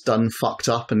ex-boyfriend has done fucked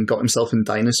up and got himself in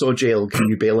dinosaur jail. Can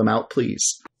you bail him out,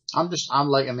 please? I'm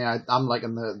liking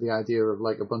the idea of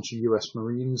like a bunch of US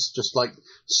Marines just like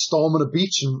storming a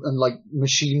beach and like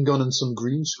machine gunning some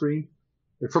green screen.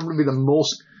 It'd probably be the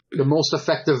most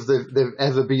effective they've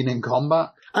ever been in combat.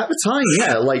 At the time,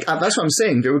 yeah, like that's what I'm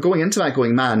saying. They were going into that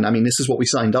going, man, I mean, this is what we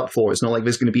signed up for. It's not like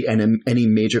there's going to be any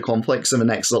major conflicts in the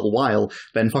next little while.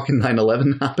 Then fucking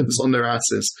 9/11 happens on their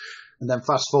asses. And then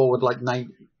fast forward like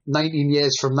 19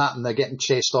 years from that and they're getting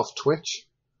chased off Twitch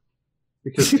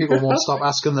because people won't stop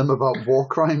asking them about war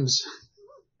crimes.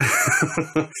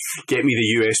 Get me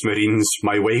the US Marines.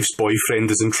 My wife's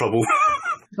boyfriend is in trouble.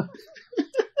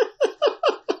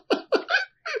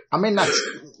 I mean,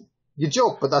 you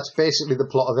joke, but that's basically the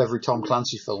plot of every Tom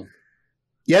Clancy film.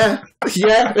 Yeah,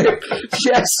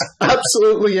 yes,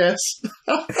 absolutely yes.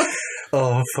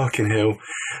 Oh, fucking hell.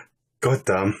 God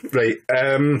damn. Right,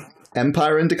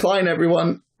 Empire in decline,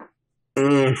 everyone.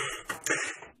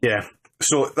 Yeah,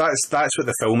 so that's what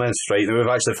the film is, right? Now we've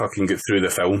actually fucking got through the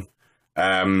film.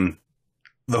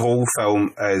 The whole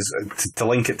film is, to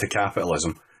link it to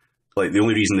capitalism, like the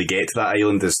only reason they get to that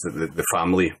island is that the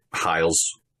family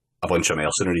hires a bunch of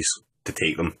mercenaries to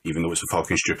take them, even though it's a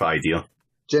fucking stupid idea.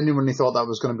 Genuinely thought that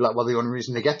was going to be like, well, the only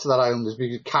reason they get to that island is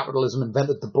because capitalism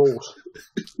invented the boat.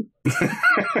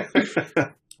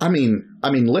 I mean,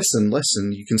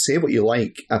 listen, you can say what you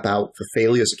like about the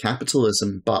failures of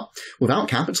capitalism, but without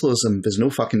capitalism, there's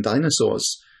no fucking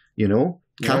dinosaurs, you know?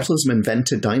 Yeah. Capitalism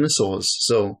invented dinosaurs,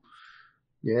 so...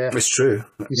 Yeah. It's true.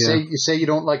 You say you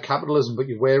don't like capitalism, but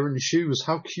you're wearing shoes.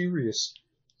 How curious.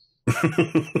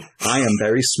 I am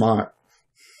very smart.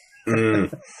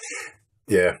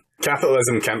 Yeah.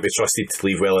 Capitalism can't be trusted to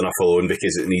leave well enough alone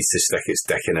because it needs to stick its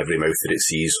dick in every mouth that it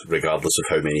sees, regardless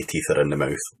of how many teeth are in the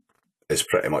mouth. Is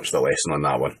pretty much the lesson on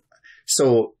that one.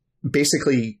 So,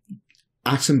 basically,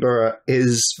 Attenborough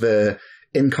is the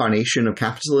incarnation of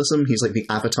capitalism. He's like the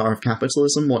avatar of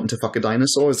capitalism, wanting to fuck a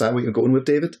dinosaur. Is that what you're going with,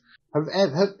 David? Have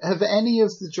any of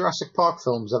the Jurassic Park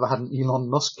films ever had an Elon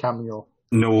Musk cameo?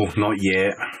 No, not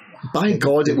yet. By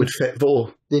God, it would fit,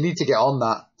 though. They need to get on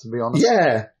that, to be honest.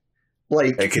 Yeah.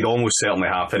 Like, it could almost certainly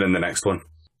happen in the next one.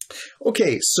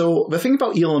 Okay, so the thing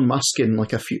about Elon Musk in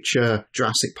like a future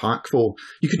Jurassic Park, though,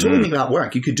 you could totally make that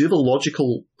work. You could do the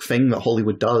logical thing that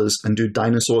Hollywood does and do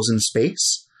dinosaurs in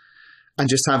space and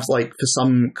just have, like, for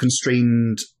some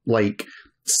constrained, like,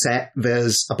 set,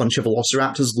 there's a bunch of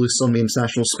velociraptors loose on the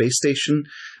International Space Station,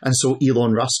 and so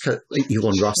Elon Musk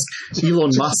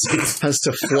has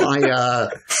to fly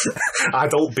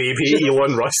adult baby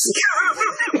Elon Musk.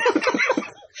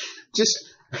 Just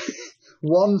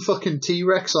one fucking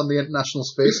T-Rex on the International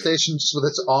Space Station just with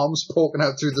its arms poking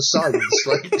out through the sides,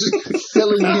 like just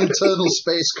filling the internal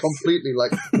space completely,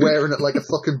 like wearing it like a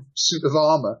fucking suit of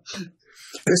armour.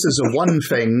 This is a one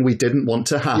thing we didn't want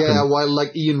to happen. Yeah, while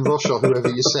like Ian Rush or whoever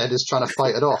you said is trying to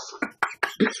fight it off.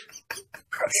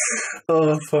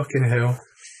 Oh, fucking hell.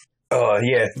 Oh,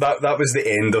 yeah, that was the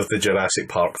end of the Jurassic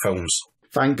Park films.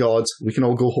 Thank God, we can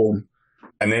all go home.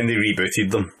 And then they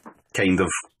rebooted them, kind of.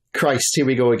 Christ, here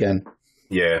we go again.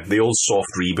 Yeah, the old soft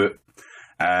reboot.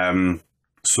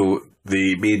 So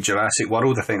they made Jurassic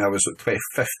World, I think that was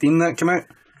 2015 that came out.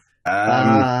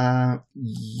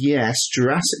 Yes,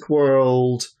 Jurassic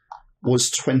World was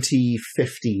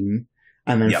 2015,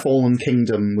 and then Fallen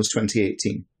Kingdom was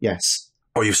 2018. Yes.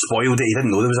 Oh, you've spoiled it. You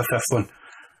didn't know there was a fifth one.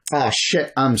 Ah,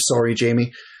 shit. I'm sorry,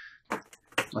 Jamie.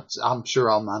 I'm sure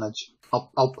I'll manage.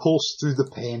 I'll pulse through the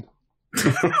pain.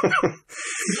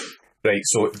 Right,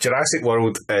 so Jurassic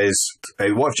World is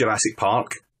what if Jurassic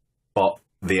Park, but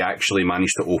they actually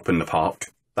managed to open the park.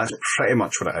 That's pretty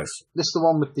much what it is. This is the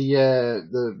one with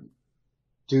the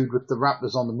dude with the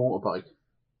raptors on the motorbike.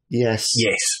 Yes.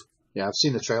 Yes. Yeah, I've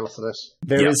seen the trailer for this.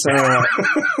 There is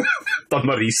done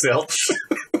my research.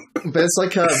 There's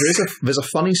like there's a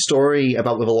funny story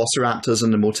about the Velociraptors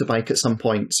and the motorbike at some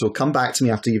point. So come back to me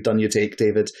after you've done your take,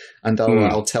 David, and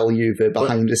I'll tell you the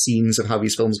behind the scenes of how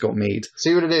these films got made.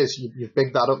 See what it is? You've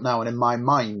bigged that up now, and in my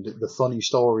mind, the funny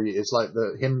story is like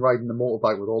him riding the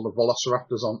motorbike with all the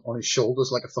Velociraptors on his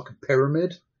shoulders like a fucking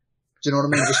pyramid. Do you know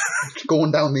what I mean? Just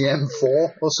going down the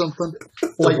M4 or something.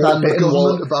 Like that bit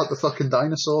government about the fucking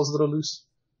dinosaurs that are loose.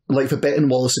 Like the bit in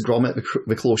Wallace and Gromit,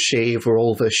 the close shave, where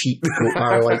all the sheep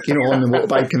are like, on the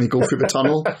motorbike and they go through the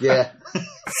tunnel. Yeah.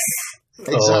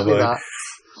 Exactly that.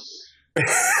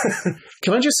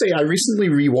 Can I just say, I recently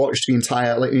rewatched the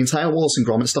entire Wallace and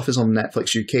Gromit stuff is on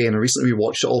Netflix UK, and I recently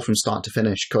rewatched it all from start to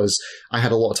finish because I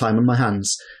had a lot of time on my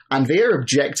hands. And they are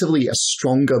objectively a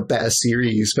stronger, better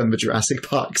series than the Jurassic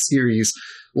Park series.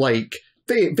 Like,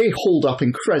 they hold up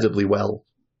incredibly well.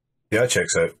 Yeah, it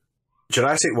checks out.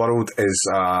 Jurassic World is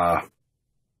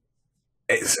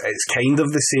it's kind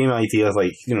of the same idea,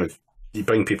 like, you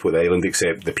bring people to the island,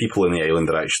 except the people in the island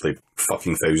are actually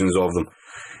fucking thousands of them.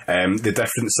 The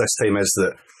difference this time is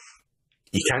that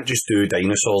you can't just do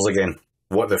dinosaurs again.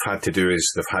 What they've had to do is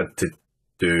they've had to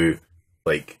do,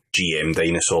 like, GM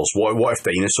dinosaurs. What if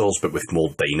dinosaurs, but with more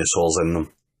dinosaurs in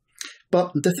them?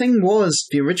 But the thing was,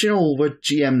 the original were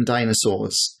GM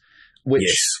dinosaurs, which...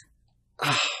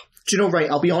 Yes. Do you know, right,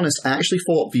 I'll be honest, I actually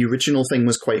thought the original thing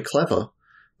was quite clever,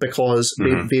 because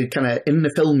they kind of, in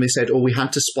the film, they said, we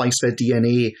had to splice their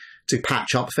DNA to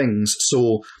patch up things,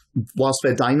 so whilst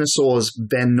they're dinosaurs,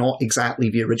 they're not exactly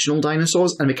the original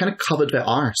dinosaurs, and they kind of covered their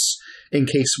arse in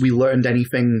case we learned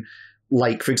anything,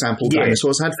 like, for example,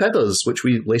 dinosaurs had feathers, which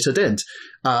we later did,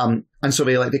 and so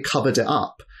they covered it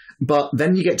up. But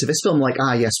then you get to this film, like,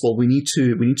 yes, well, we need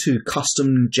to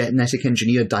custom genetic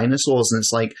engineer dinosaurs, and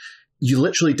it's like, you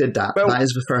literally did that. Well, that is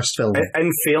the first film.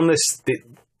 In fairness,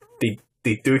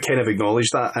 they do kind of acknowledge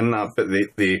that in that, but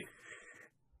they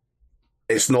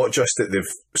it's not just that they've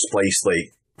spliced,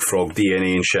 like, frog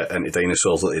DNA and shit into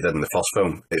dinosaurs like they did in the first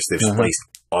film. It's they've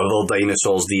spliced other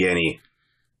dinosaurs' DNA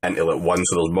into, like, one,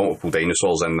 so there's multiple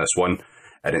dinosaurs in this one,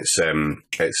 and it's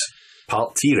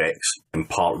part T-Rex and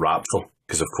part Raptor,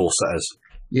 because of course it is.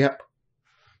 Yep.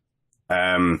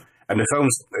 And the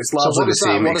film's, it's largely the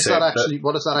same.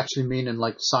 What does that actually mean in,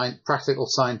 like, practical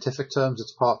scientific terms?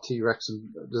 It's part T-Rex,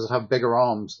 and does it have bigger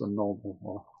arms than normal?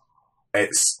 Or?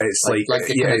 It's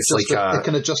it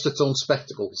can adjust its own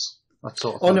spectacles. That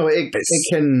sort of thing. Oh no, it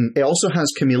can. It also has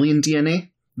chameleon DNA.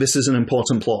 This is an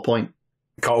important plot point.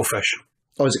 Cuttlefish.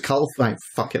 Oh, is it cuttlefish? Right,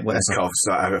 fuck it, whatever. It's cuttlefish.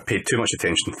 I paid too much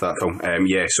attention to that film.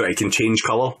 So it can change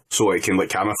colour, so it can, like,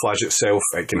 camouflage itself.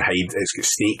 It can hide. It's got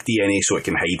snake DNA, so it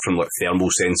can hide from, like, thermal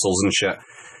sensors and shit.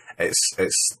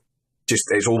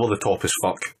 It's over the top as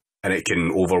fuck, and it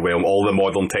can overwhelm all the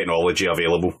modern technology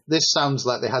available. This sounds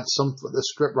like they had the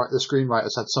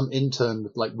screenwriters had some intern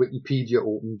with, like, Wikipedia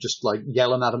open, just, like,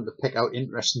 yelling at them to pick out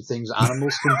interesting things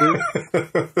animals can do.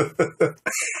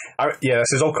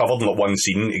 This is all covered in, like, one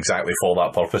scene exactly for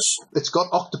that purpose. It's got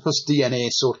octopus DNA,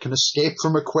 so it can escape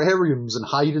from aquariums and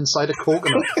hide inside a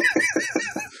coconut.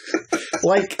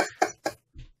 Like,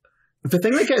 the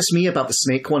thing that gets me about the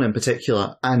snake one in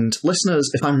particular, and listeners,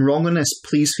 if I'm wrong on this,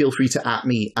 please feel free to at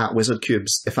me at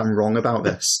WizardCubes if I'm wrong about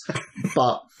this.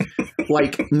 But,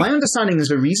 like, my understanding is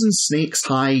the reason snakes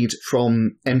hide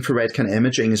from infrared kind of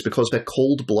imaging is because they're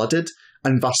cold-blooded,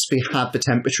 and thus they have the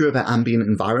temperature of their ambient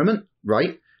environment,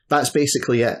 right? That's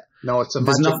basically it. No, it's a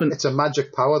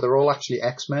magic power. They're all actually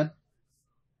X-Men.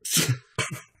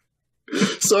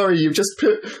 Sorry, you've just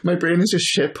my brain has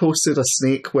just shitposted a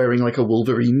snake wearing, like, a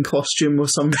Wolverine costume or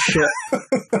some shit.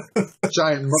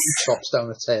 Giant mutton chops down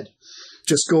its head.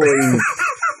 Just going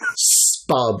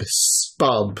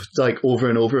spub, like, over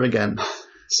and over again.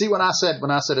 See, when I said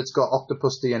it's got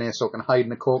octopus DNA so it can hide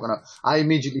in a coconut, I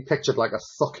immediately pictured, like, a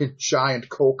fucking giant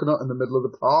coconut in the middle of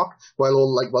the park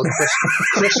while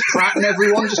Chris Pratt and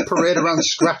everyone just parade around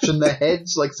scratching their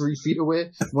heads, like, 3 feet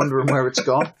away, wondering where it's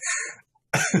gone.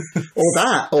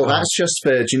 That's just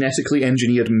the genetically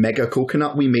engineered mega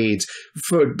coconut we made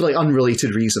for, like,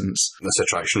 unrelated reasons. This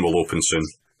attraction will open soon.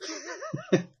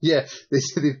 Yeah,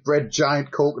 they've bred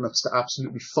giant coconuts to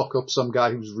absolutely fuck up some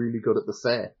guy who's really good at the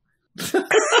fair.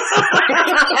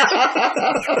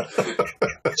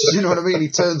 You know what I mean? He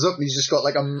turns up and he's just got,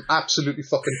 like, an absolutely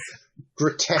fucking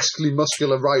grotesquely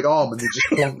muscular right arm, and they just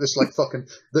plonk this, like, fucking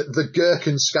the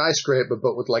Gherkin skyscraper,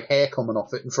 but with, like, hair coming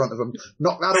off it in front of him.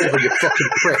 Knock that over, you fucking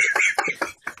prick.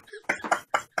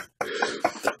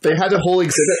 They had a whole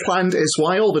exhibit planned. It's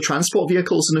why all the transport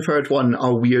vehicles in the third one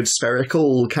are weird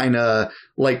spherical, kind of,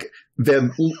 like,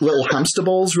 the little hamster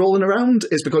balls rolling around.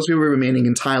 It's because we were remaining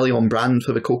entirely on brand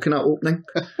for the coconut opening.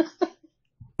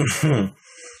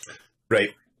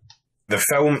 Right. the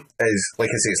film is, like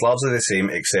I say, it's largely the same,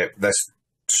 except this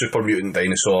super mutant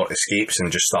dinosaur escapes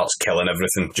and just starts killing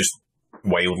everything, just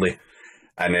wildly.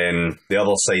 And then the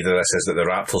other side of this is that the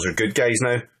Raptors are good guys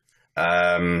now.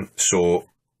 So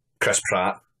Chris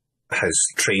Pratt has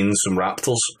trained some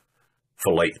Raptors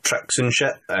for like tricks and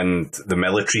shit, and the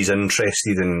military's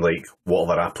interested in like what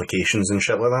other applications and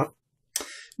shit like that.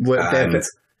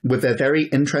 With their very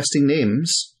interesting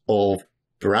names of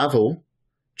Bravo,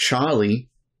 Charlie,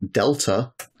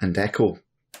 Delta, and Echo.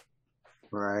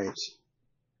 Right.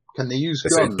 Can they use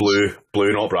it's guns?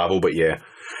 Blue, not Bravo, but yeah.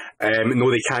 No,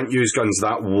 they can't use guns.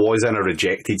 That was in a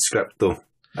rejected script, though.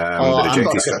 The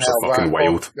rejected scripts are fucking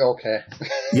wild. Okay.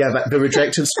 Yeah, but the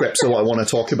rejected scripts are what I want to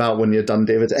talk about when you're done,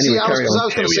 David. Anyway, carry on. I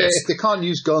was going to say, if they can't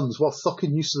use guns, what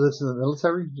fucking use is this in the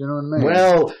military? Do you know what I mean?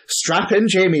 Well, strap in,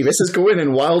 Jamie. This is going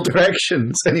in wild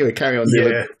directions. Anyway, carry on,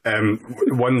 David.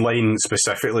 Yeah, one line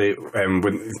specifically,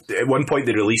 when at one point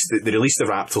they released the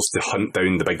Raptors to hunt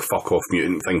down the big fuck-off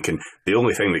mutant, thinking the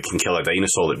only thing that can kill a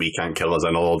dinosaur that we can't kill is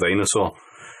another dinosaur.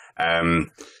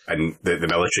 And the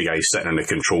military guys sitting in the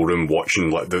control room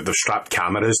watching, like they've strapped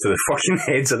cameras to the fucking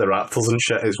heads of the Raptors and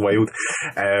shit. It's wild.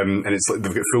 And it's like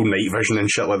they've got full night vision and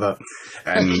shit like that.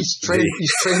 And he's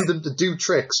trained them to do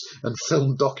tricks and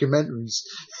film documentaries.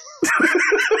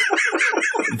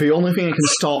 The only thing that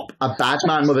can stop a bad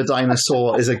man with a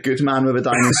dinosaur is a good man with a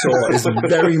dinosaur is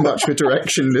very much the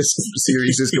direction this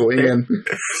series is going in.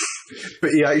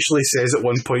 But he actually says at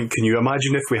one point, can you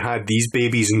imagine if we had these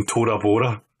babies in Tora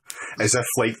Bora? As if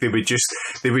like they would just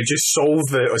solve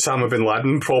the Osama bin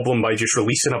Laden problem by just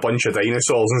releasing a bunch of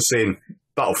dinosaurs and saying,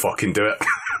 that'll fucking do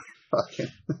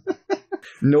it.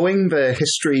 Knowing the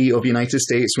history of the United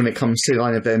States when it comes to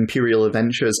kind of imperial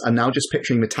adventures, I'm now just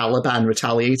picturing the Taliban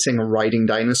retaliating and riding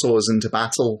dinosaurs into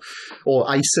battle, or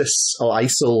ISIS or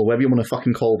ISIL, whatever you want to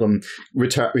fucking call them,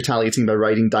 retaliating by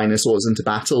riding dinosaurs into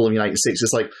battle. And the United States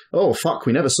is like, oh fuck,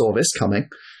 we never saw this coming.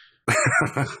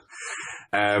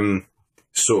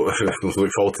 So we'll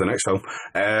look forward to the next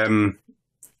film.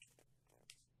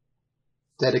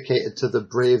 Dedicated to the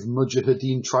brave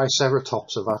Mujahideen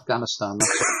Triceratops of Afghanistan.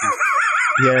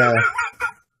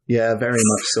 Yeah, very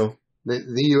much so.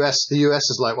 The US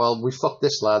is like, well, we fucked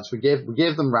this, lads. We gave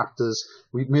them raptors.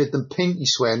 We made them pinky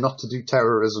swear not to do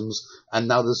terrorisms, and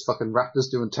now there's fucking raptors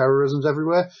doing terrorisms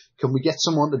everywhere. Can we get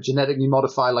someone to genetically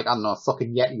modify, like, I don't know, a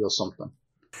fucking Yeti or something?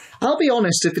 I'll be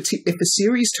honest, if the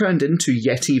series turned into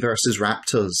Yeti versus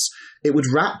Raptors, it would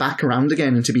wrap back around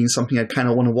again into being something I'd kind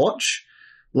of want to watch.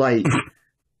 Like,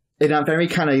 in that very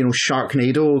kind of,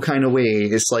 Sharknado kind of way,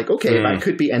 it's like, okay, that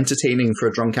could be entertaining for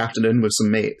a drunk afternoon with some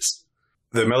mates.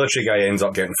 The military guy ends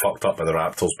up getting fucked up by the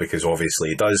Raptors, because obviously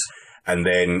he does, and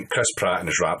then Chris Pratt and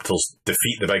his Raptors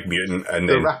defeat the big mutant, and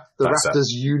then the Raptors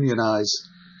unionize.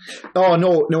 Oh,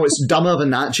 no, it's dumber than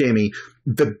that, Jamie.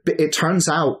 It turns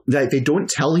out that they don't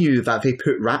tell you that they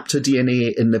put raptor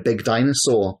DNA in the big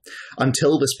dinosaur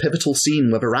until this pivotal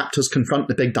scene where the raptors confront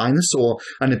the big dinosaur,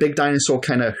 and the big dinosaur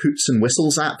kind of hoots and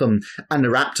whistles at them, and the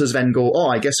raptors then go, oh,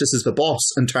 I guess this is the boss,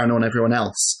 and turn on everyone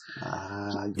else.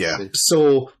 Yeah.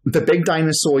 So the big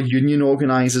dinosaur union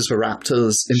organizes the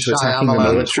raptors into attacking the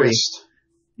military. Twist.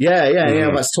 Yeah,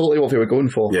 that's totally what they were going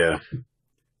for. Yeah.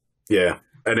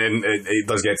 And then it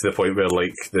does get to the point where,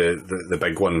 like, the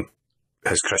big one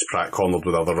has Chris Pratt cornered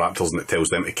with other raptors, and it tells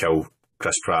them to kill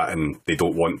Chris Pratt, and they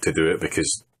don't want to do it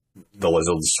because the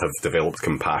lizards have developed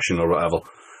compassion or whatever,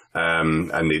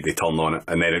 and they turn on it.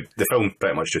 And then the film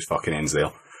pretty much just fucking ends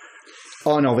there.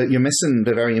 Oh, no, but you're missing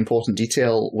the very important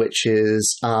detail, which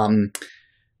is...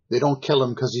 they don't kill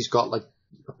him because he's got, like,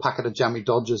 a packet of Jammy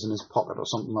Dodgers in his pocket or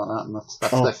something like that, and that's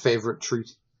their favourite treat.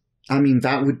 I mean,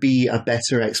 that would be a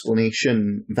better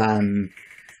explanation than...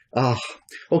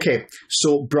 Okay,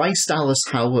 so Bryce Dallas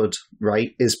Howard,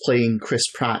 right, is playing Chris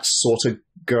Pratt's sort of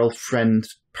girlfriend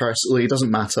personally. It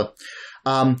doesn't matter.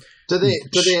 Do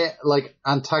they like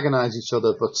antagonize each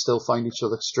other but still find each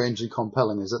other strangely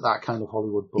compelling? Is it that kind of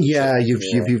Hollywood bullshit? Yeah,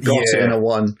 you've got it in a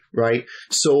one, right?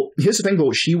 So here's the thing,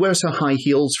 though. She wears her high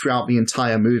heels throughout the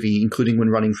entire movie, including when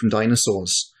running from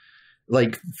dinosaurs.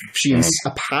 Like,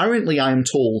 apparently, I'm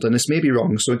told, and this may be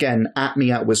wrong, so again, at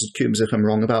me at Wizard Cubes if I'm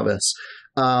wrong about this.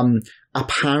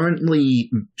 Apparently,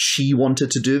 she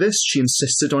wanted to do this. She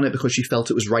insisted on it because she felt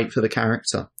it was right for the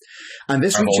character. And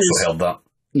this I've also held that.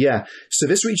 Yeah, so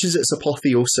this reaches its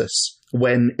apotheosis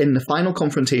when, in the final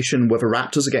confrontation where the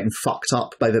raptors are getting fucked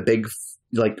up by the big,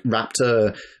 like,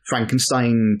 raptor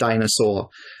Frankenstein dinosaur,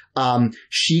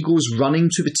 she goes running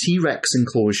to the T-Rex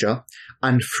enclosure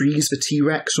and frees the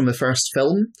T-Rex from the first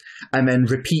film, and then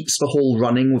repeats the whole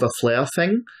running with a flare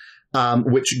thing,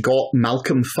 which got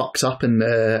Malcolm fucked up in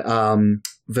the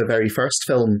very first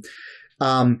film.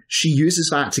 she uses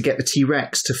that to get the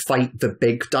T-Rex to fight the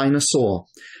big dinosaur.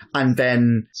 And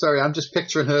then... Sorry, I'm just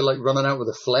picturing her, like, running out with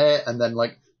a flare, and then,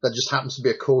 like, there just happens to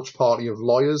be a coach party of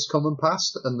lawyers coming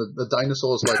past, and the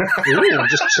dinosaur's like, ooh, and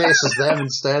just chases them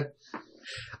instead.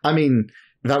 I mean...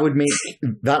 That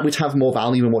would have more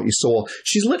value than what you saw.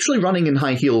 She's literally running in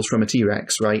high heels from a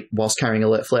T-Rex, right, whilst carrying a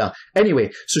lit flare. Anyway,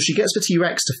 so she gets the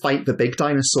T-Rex to fight the big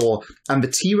dinosaur, and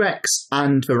the T-Rex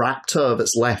and the raptor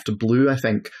that's left, Blue, I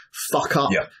think, fuck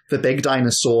up the big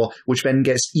dinosaur, which then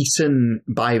gets eaten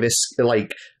by this,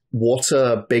 like,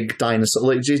 water big dinosaur.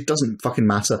 Like, it doesn't fucking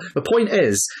matter. The point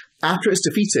is, after it's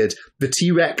defeated, the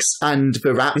T-Rex and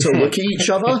the raptor look at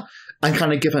each other and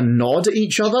kind of give a nod at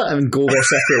each other and go their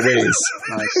separate ways.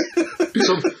 Nice.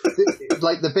 So,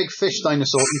 like, the big fish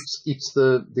dinosaur eats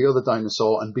the other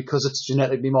dinosaur, and because it's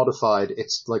genetically modified,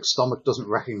 its, like, stomach doesn't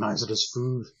recognize it as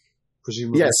food,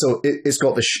 presumably. Yeah, so it's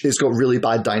got really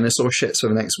bad dinosaur shits for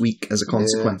the next week as a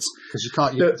consequence. Because you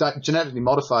can't... that genetically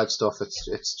modified stuff,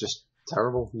 it's just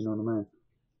terrible, you know what I mean?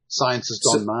 Science has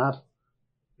gone mad.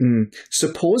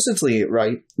 Supposedly,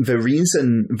 right, the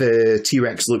reason the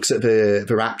T-Rex looks at the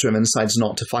raptor and decides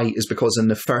not to fight is because in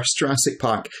the first Jurassic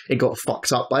Park, it got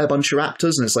fucked up by a bunch of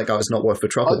raptors, and it's like, oh, it's not worth the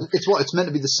trouble. It's meant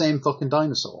to be the same fucking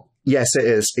dinosaur. Yes, it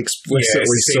is. Explicitly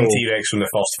it's the same T-Rex from the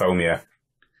first film, yeah.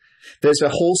 There's a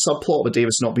whole subplot that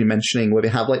David's not been mentioning where they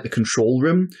have, like, the control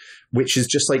room, which is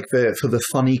just, like, for the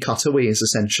funny cutaways,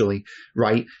 essentially,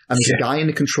 right? And there's a guy in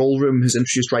the control room who's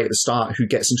introduced right at the start who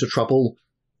gets into trouble.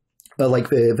 Like,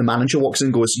 the manager walks in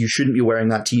and goes, you shouldn't be wearing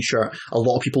that T-shirt. A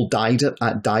lot of people died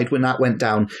when that went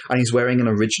down, and he's wearing an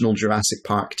original Jurassic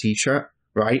Park T-shirt,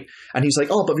 right? And he's like,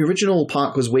 oh, but the original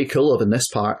park was way cooler than this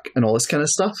park, and all this kind of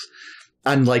stuff.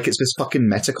 And, like, it's this fucking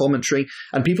meta-commentary.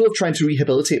 And people have tried to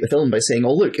rehabilitate the film by saying,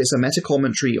 oh, look, it's a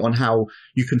meta-commentary on how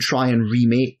you can try and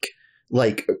remake,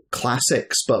 like,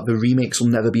 classics, but the remakes will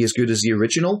never be as good as the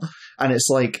original. And it's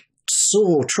like...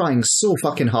 trying so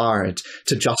fucking hard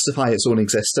to justify its own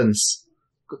existence.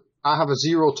 I have a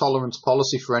zero tolerance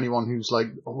policy for anyone who's like,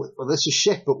 oh, well, this is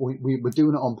shit, but we're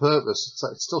doing it on purpose. It's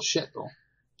like, it's still shit, though.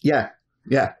 Yeah.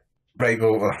 Right,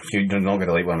 well, you're not going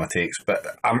to like one of my takes, but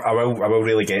I will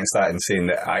really get against that in saying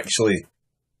that actually,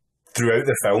 throughout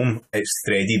the film, it's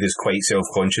threaded as quite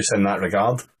self-conscious in that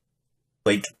regard.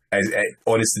 Like,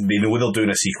 honestly, they know they're doing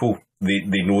a sequel.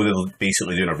 They know they're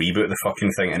basically doing a reboot of the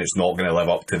fucking thing, and it's not going to live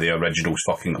up to the original's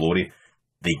fucking glory.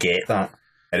 They get that,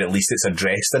 and at least it's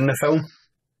addressed in the film.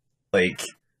 Like,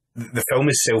 the film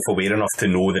is self-aware enough to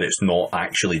know that it's not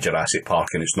actually Jurassic Park,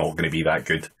 and it's not going to be that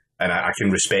good. And I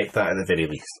can respect that at the very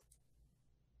least.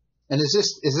 And is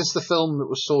this the film that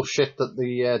was so shit that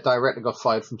the director got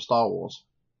fired from Star Wars?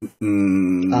 What?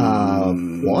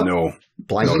 No.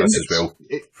 Blind this as well.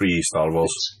 Free Star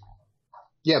Wars.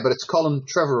 Yeah, but it's Colin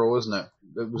Trevorrow, isn't it?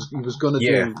 He was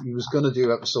gonna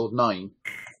do episode 9,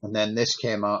 and then this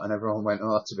came out, and everyone went,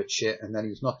 "Oh, that's a bit shit." And then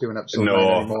he's not doing episode 9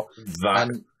 anymore.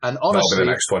 And honestly, that'll be the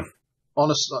next one.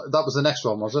 Honestly, that was the next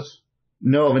one, was it?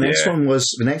 No, the next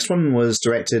one was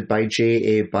directed by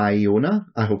J.A. Bayona.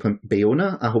 I hope I'm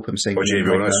saying. Oh, J.A.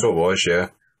 Bayona, so it was, yeah.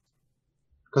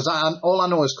 Because all I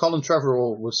know is Colin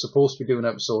Trevorrow was supposed to be doing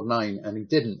episode 9, and he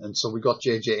didn't, and so we got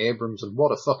J.J. Abrams, and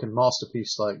what a fucking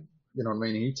masterpiece! Like, you know what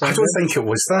I mean? I don't think it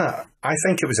was that. I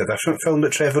think it was a different film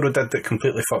that Trevorrow did that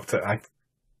completely fucked it.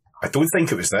 I don't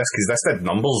think it was this, because this did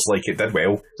numbers, like, it did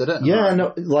well. Did it? Yeah,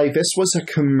 no, like, this was a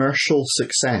commercial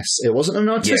success. It wasn't an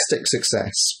artistic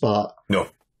success, but... No.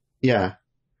 Yeah.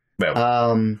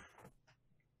 Well.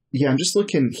 Yeah, I'm just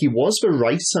looking. He was the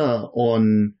writer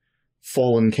on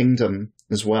Fallen Kingdom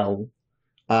as well.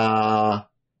 And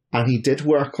he did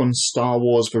work on Star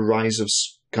Wars The Rise of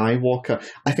Skywalker.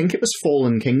 I think it was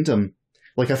Fallen Kingdom.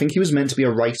 Like, I think he was meant to be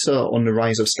a writer on The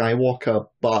Rise of Skywalker,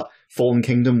 but Fallen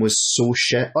Kingdom was so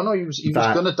shit. Oh no, he was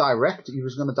going to direct. He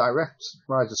was going to direct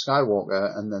Rise of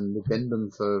Skywalker, and then they binned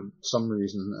him for some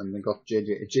reason, and they got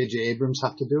J.J. Abrams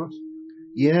had to do it.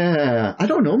 Yeah, I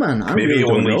don't know, man. Maybe really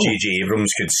only J.J.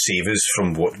 Abrams could save us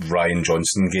from what Rian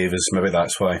Johnson gave us. Maybe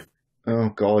that's why. Oh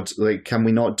God! Like, can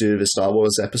we not do the Star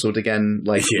Wars episode again?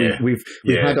 Like, we've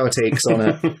had our takes on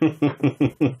it.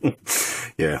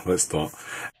 Yeah, let's not.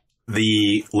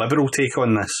 The liberal take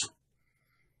on this.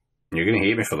 You're going to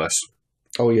hate me for this.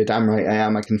 Oh, you're damn right I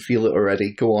am. I can feel it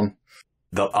already. Go on.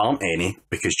 There aren't any,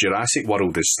 because Jurassic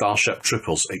World is Starship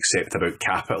Troopers except about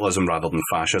capitalism rather than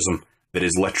fascism. There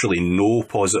is literally no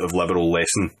positive liberal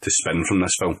lesson to spin from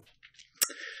this film.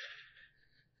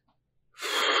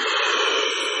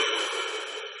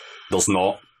 There's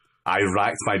not. I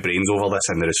racked my brains over this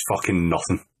and there is fucking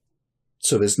nothing.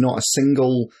 So there's not a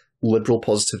single liberal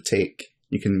positive take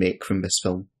you can make from this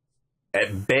film?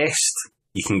 At best,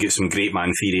 you can get some great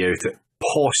man theory out of it,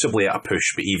 possibly at a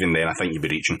push, but even then I think you'd be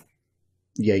reaching.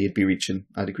 Yeah, you'd be reaching.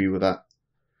 I'd agree with that.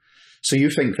 So you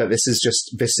think that this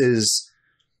is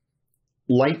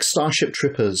like Starship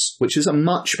Troopers, which is a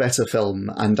much better film,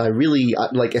 and I really,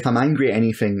 like, if I'm angry at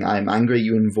anything, I'm angry at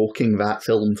you invoking that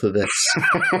film for this.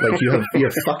 Like, you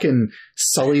have fucking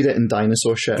sullied it in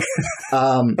dinosaur shit.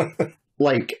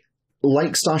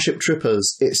 Like Starship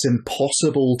Troopers, it's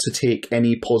impossible to take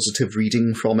any positive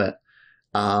reading from it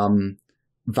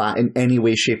that in any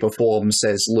way, shape, or form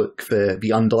says, look,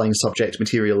 the underlying subject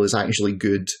material is actually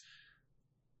good.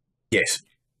 Yes.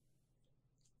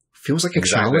 Feels like a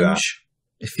challenge.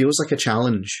 It feels like a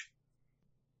challenge.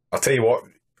 I'll tell you what,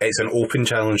 it's an open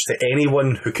challenge to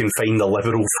anyone who can find the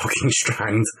liberal fucking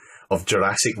strand of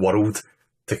Jurassic World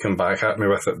to come back at me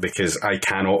with it, because I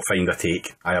cannot find a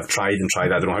take. I have tried and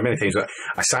tried, I don't know how many times, but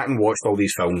I sat and watched all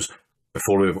these films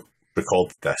before we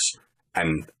recorded this,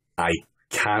 and I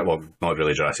can't, well, not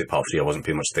really Jurassic Park 3, I wasn't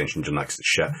paying much attention during that because it's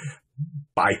shit,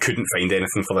 but I couldn't find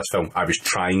anything for this film. I was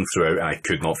trying throughout and I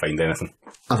could not find anything.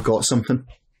 I've got something.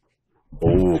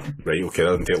 Oh, right, okay, that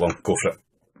doesn't take long. Go for it.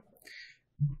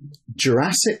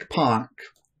 Jurassic Park,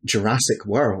 Jurassic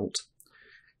World,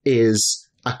 is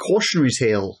a cautionary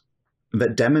tale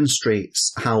that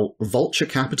demonstrates how vulture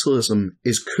capitalism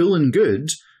is cool and good,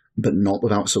 but not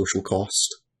without social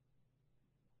cost.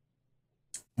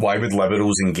 Why would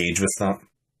liberals engage with that?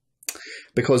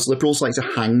 Because liberals like to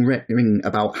hang-ring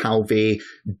about how they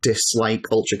dislike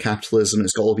vulture capitalism,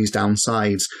 it's got all these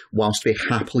downsides, whilst they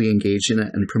happily engage in it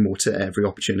and promote it at every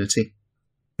opportunity.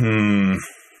 No,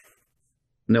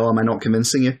 am I not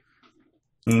convincing you?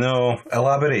 No,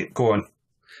 elaborate, go on.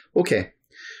 Okay,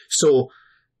 so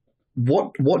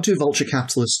what do vulture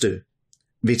capitalists do?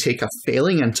 They take a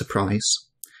failing enterprise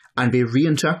and they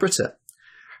reinterpret it,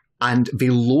 and they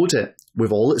load it with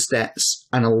all its debts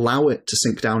and allow it to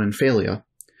sink down in failure,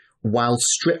 while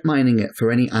strip mining it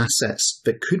for any assets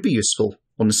that could be useful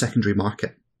on the secondary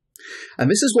market. And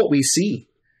this is what we see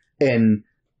in,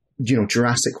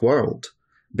 Jurassic World,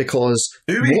 because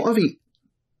what are the...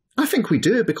 I think we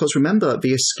do, because remember, they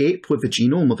escape with the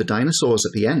genome of the dinosaurs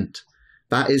at the end.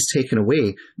 That is taken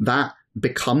away. That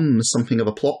becomes something of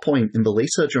a plot point in the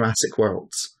later Jurassic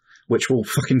Worlds, which we'll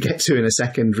fucking get to in a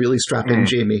second. Really strap in,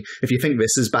 Jamie, if you think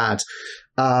this is bad.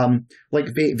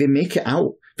 They make it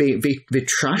out. They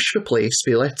trash the place,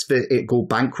 they let it go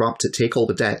bankrupt to take all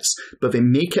the debts, but they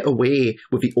make it away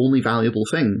with the only valuable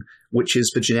thing, which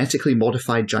is the genetically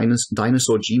modified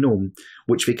dinosaur genome,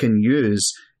 which they can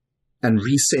use and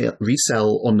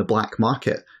resell on the black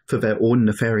market for their own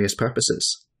nefarious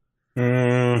purposes.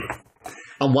 And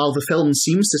while the film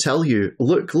seems to tell you,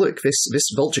 look, this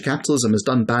vulture capitalism has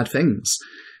done bad things,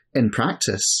 in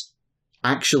practice,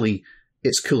 actually,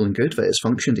 it's cool and good that it's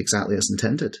functioned exactly as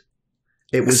intended.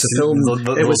 It was a film.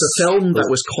 It was a film that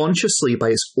was consciously,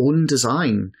 by its own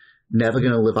design, never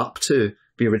going to live up to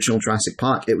the original Jurassic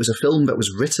Park. It was a film that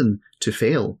was written to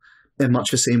fail, in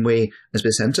much the same way as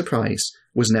this enterprise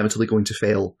was inevitably going to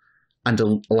fail and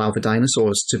allow the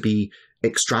dinosaurs to be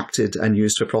extracted and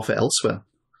used for profit elsewhere.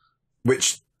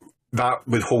 Which, that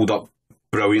would hold up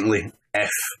brilliantly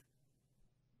if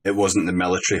it wasn't the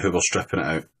military who were stripping it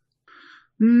out.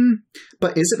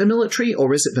 But is it the military,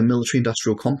 or is it the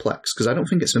military-industrial complex? Because I don't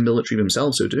think it's the military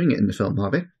themselves who are doing it in the film,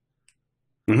 are they?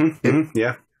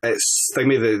 Yeah. It's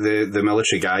the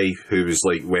military guy who was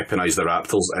weaponized the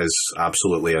raptors is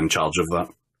absolutely in charge of that.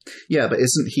 Yeah, but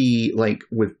isn't he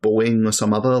with Boeing or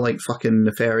some other fucking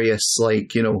nefarious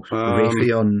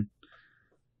Raytheon?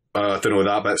 I don't know,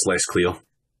 that bit's less clear.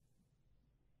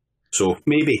 So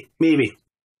maybe.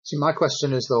 See, my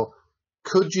question is though,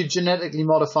 could you genetically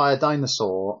modify a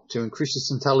dinosaur to increase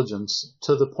its intelligence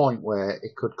to the point where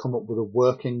it could come up with a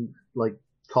working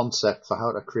concept for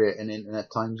how to create an internet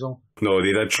time zone? No,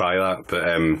 they did try that, but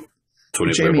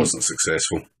Tony Blair wasn't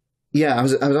successful. Yeah, I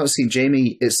was about to say,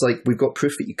 Jamie, it's we've got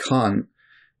proof that you can't,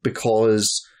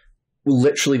 because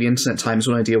literally the internet time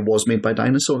zone idea was made by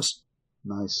dinosaurs.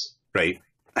 Nice. Right.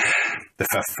 The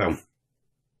fifth film.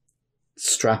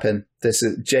 Strap in. This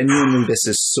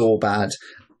is so bad.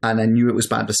 And I knew it was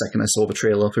bad the second I saw the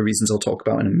trailer, for reasons I'll talk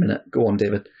about in a minute. Go on,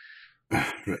 David.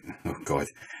 Oh, God.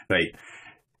 Right.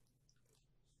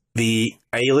 The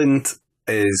island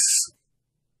is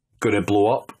going to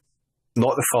blow up.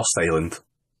 Not the first island,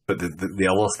 but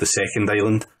the second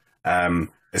island.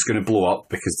 It's going to blow up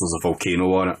because there's a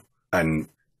volcano on it, and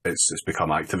it's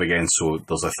become active again. So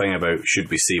there's a thing about,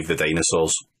 should we save the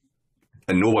dinosaurs?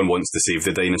 And no one wants to save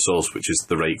the dinosaurs, which is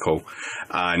the right call.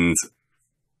 And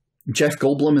Jeff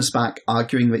Goldblum is back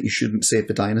arguing that you shouldn't save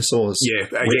the dinosaurs. Yeah,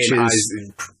 again,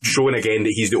 showing again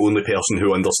that he's the only person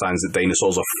who understands that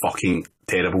dinosaurs are fucking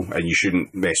terrible and you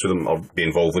shouldn't mess with them or be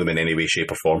involved with them in any way,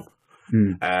 shape or form.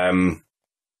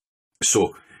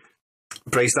 So,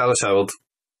 Bryce Dallas Howard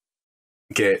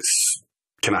gets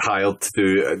kind of hired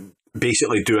to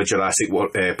basically do a Jurassic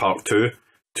Park 2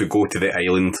 to go to the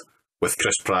island with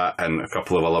Chris Pratt and a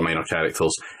couple of other minor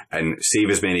characters and save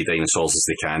as many dinosaurs as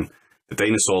they can. The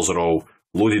dinosaurs are all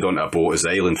loaded onto a boat as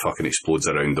the island fucking explodes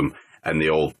around them, and they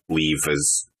all leave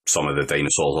as some of the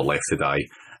dinosaurs are left to die.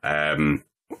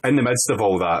 In the midst of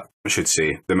all that, I should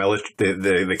say,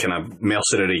 the kind of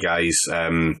mercenary guys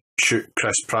shoot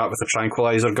Chris Pratt with a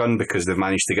tranquilizer gun because they've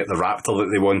managed to get the raptor that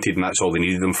they wanted, and that's all they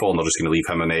needed them for, and they're just going to leave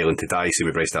him on the island to die. Same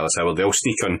with Bryce Dallas Howard. They all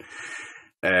sneak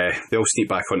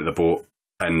back onto the boat,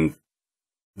 and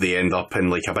they end up in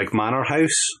like a big manor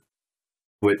house,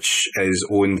 which is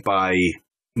owned by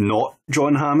not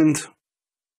John Hammond,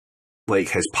 like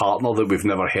his partner that we've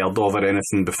never heard of or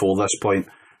anything before this point.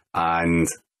 And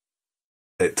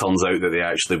it turns out that they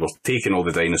actually were taking all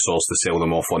the dinosaurs to sell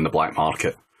them off on the black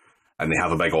market, and they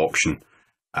have a big auction.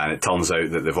 And it turns out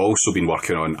that they've also been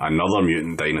working on another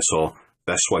mutant dinosaur.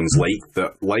 This one's like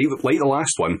the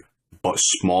last one, but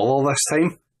smaller this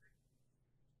time,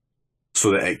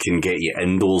 so that it can get you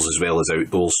indoors as well as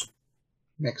outdoors.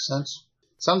 Makes sense.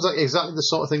 Sounds like exactly the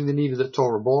sort of thing they needed at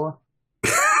Tora Bora.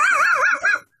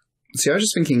 See, I was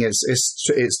just thinking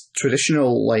it's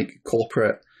traditional, like,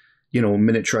 corporate,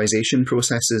 miniaturization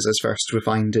processes as first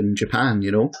refined in Japan,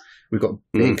 We've got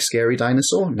big, scary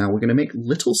dinosaur. Now we're going to make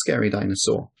little, scary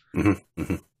dinosaur. Mm-hmm,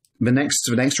 mm-hmm. The next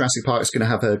Jurassic Park is going to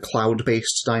have a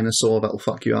cloud-based dinosaur that'll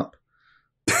fuck you up.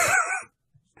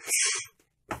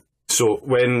 So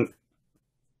when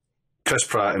Chris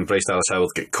Pratt and Bryce Dallas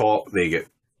Howard get caught, they get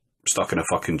stuck in a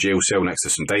fucking jail cell next to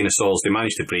some dinosaurs. They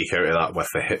manage to break out of that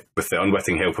with the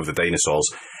unwitting help of the dinosaurs,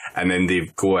 and then they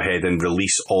go ahead and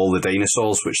release all the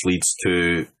dinosaurs, which leads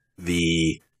to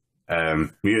the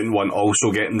mutant one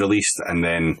also getting released, and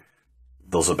then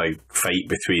there's a big fight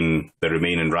between the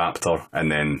remaining raptor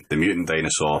and then the mutant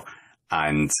dinosaur,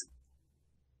 and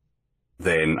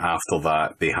then after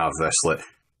that they have this like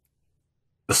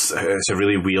it's a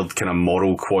really weird kind of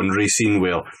moral quandary scene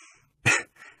where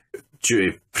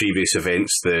due to previous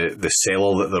events, the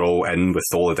cellar that they're all in with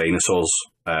all the dinosaurs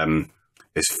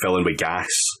is filling with gas,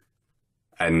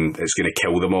 and it's going to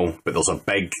kill them all. But there's a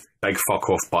big fuck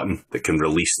off button that can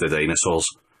release the dinosaurs,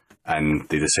 and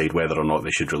they decide whether or not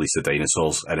they should release the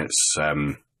dinosaurs, and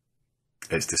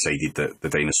it's decided that the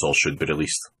dinosaurs should be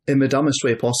released in the dumbest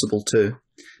way possible too,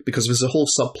 because there's a whole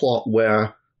subplot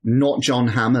where not John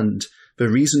Hammond. The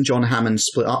reason John Hammond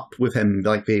split up with him,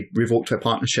 like they revoked their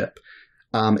partnership,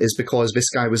 is because this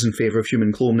guy was in favour of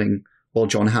human cloning while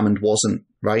John Hammond wasn't,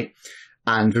 right?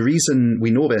 And the reason we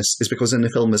know this is because in the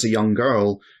film there's a young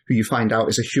girl who you find out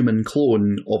is a human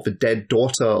clone of the dead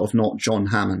daughter of not John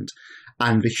Hammond.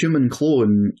 And the human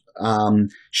clone,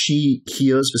 she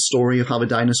hears the story of how the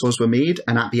dinosaurs were made,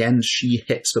 and at the end she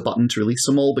hits the button to release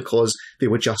them all because they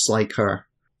were just like her.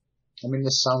 I mean,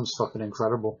 this sounds fucking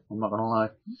incredible, I'm not going to lie.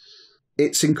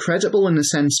 It's incredible in the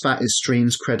sense that it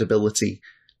strains credibility.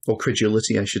 Or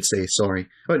credulity, I should say, sorry.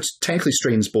 Well, it technically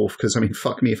strains both, because, I mean,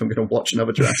 fuck me if I'm going to watch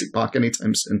another Jurassic Park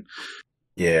anytime soon.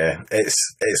 Yeah, it's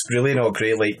really not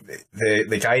great. Like,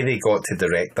 the guy they got to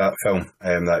direct that film,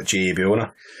 that J.A.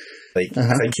 Bayona, like,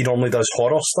 I think he normally does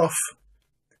horror stuff,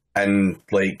 and,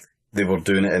 like, they were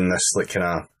doing it in this, like, kind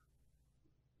of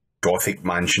gothic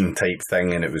mansion type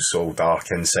thing, and it was all dark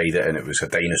inside it, and it was a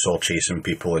dinosaur chasing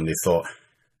people, and they thought,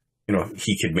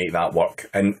 he could make that work.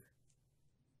 And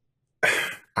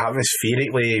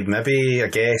atmospherically, maybe, I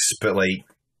guess, but like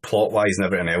plot-wise and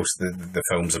everything else, the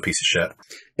film's a piece of shit.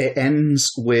 It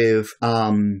ends with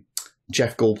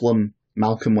Jeff Goldblum,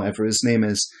 Malcolm, whatever his name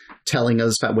is, telling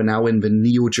us that we're now in the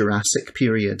Neo-Jurassic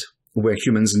period, where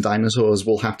humans and dinosaurs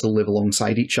will have to live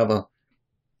alongside each other.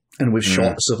 And with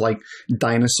shots of like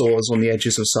dinosaurs on the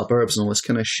edges of suburbs and all this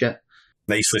kind of shit.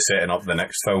 Nicely setting up the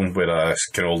next film, where I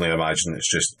can only imagine it's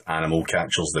just Animal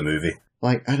Catchers, the movie.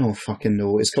 Like, I don't fucking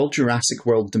know. It's called Jurassic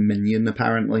World Dominion,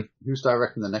 apparently. Who's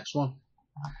directing the next one?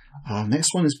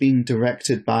 Next one is being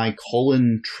directed by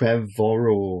Colin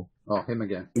Trevorrow. Oh, him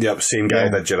again. Yep, same guy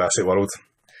that Jurassic World.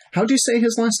 How do you say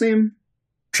his last name?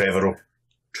 Trevorrow.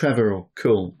 Trevorrow.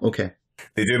 Cool. Okay.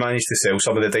 They do manage to sell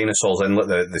some of the dinosaurs in like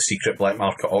the secret black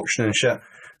market auction and shit.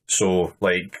 So,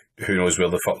 like, who knows where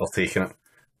the fuck they're taking it.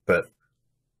 But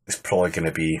it's probably going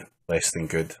to be less than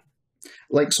good.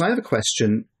 Like, so I have a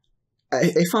question.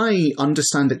 If I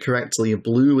understand it correctly,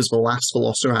 Blue was the last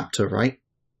Velociraptor, right?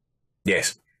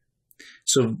 Yes.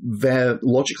 So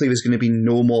logically, there's going to be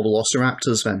no more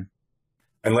velociraptors then.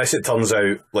 Unless it turns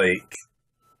out, like,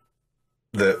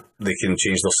 that they can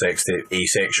change their sex to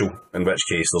asexual, in which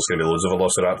case there's going to be loads of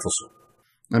velociraptors.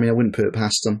 I mean, I wouldn't put it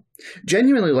past them.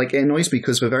 Genuinely, like, it annoys me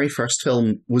because the very first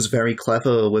film was very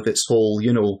clever with its whole,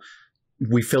 you know,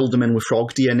 we filled them in with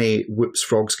frog DNA, whoops,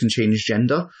 frogs can change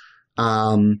gender.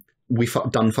 We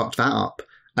fucked that up.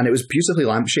 And it was beautifully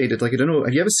lampshaded. Like, I don't know,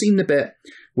 have you ever seen the bit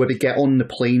where they get on the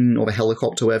plane or the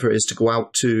helicopter, whatever it is, to go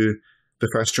out to the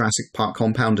first Jurassic Park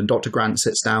compound, and Dr. Grant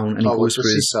sits down and he goes for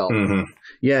his... Mm-hmm.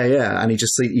 Yeah, and he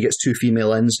gets 2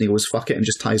 female ends and he goes, fuck it, and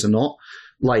just ties a knot.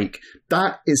 Like,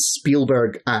 that is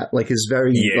Spielberg at, like, his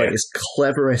very, like, his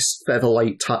cleverest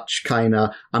featherlight touch kind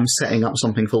of, I'm setting up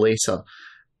something for later.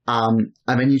 And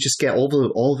then you just get all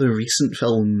the recent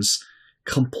films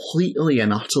completely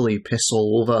and utterly piss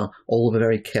all over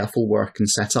very careful work and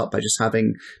setup by just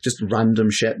having just random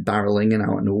shit barreling in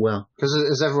out of nowhere. Because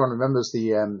as everyone remembers,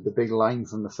 the big line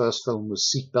from the first film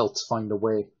was "Seatbelts find a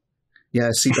way." Yeah,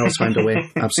 seatbelts find a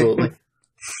way. Absolutely.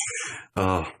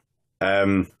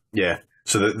 Yeah.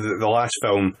 So the last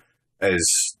film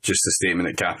is just a statement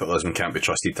that capitalism can't be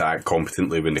trusted to act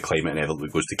competently when the climate inevitably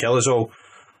goes to kill us all.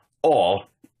 Or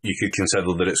you could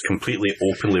consider that it's completely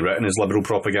openly written as liberal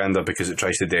propaganda because it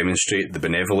tries to demonstrate the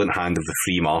benevolent hand of the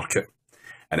free market,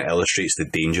 and it illustrates the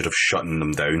danger of shutting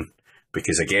them down.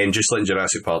 Because again, just like in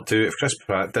Jurassic Park 2, if Chris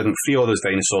Pratt didn't free all those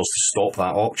dinosaurs to stop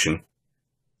that auction,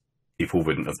 people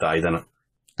wouldn't have died in it.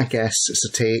 I guess it's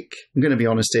a take. I'm going to be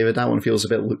honest, David, that one feels a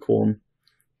bit lukewarm.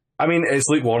 I mean, it's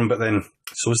lukewarm, but then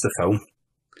so is the film.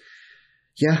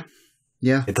 Yeah.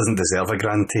 It doesn't deserve a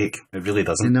grand take. It really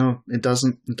doesn't. No, it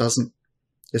doesn't.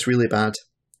 It's really bad.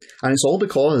 And it's all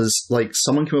because, like,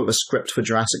 someone came up with a script for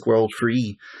Jurassic World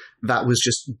 3 that was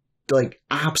just, like,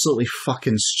 absolutely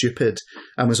fucking stupid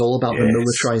and was all about the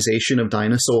militarization of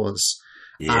dinosaurs.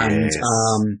 Yes.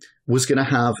 And was going to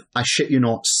have, I shit you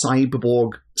not,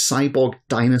 cyborg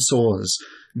dinosaurs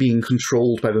being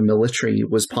controlled by the military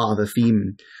was part of the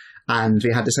theme. And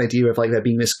they had this idea of, like, there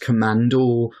being this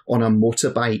commando on a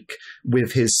motorbike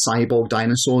with his cyborg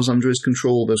dinosaurs under his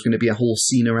control. There's going to be a whole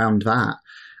scene around that.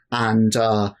 And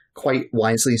quite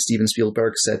wisely, Steven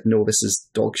Spielberg said, no, this is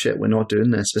dog shit. We're not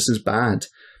doing this. This is bad.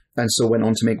 And so went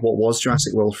on to make what was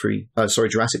Jurassic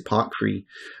Park 3.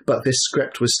 But this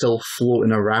script was still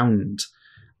floating around.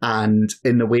 And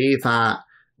in the way that,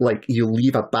 like, you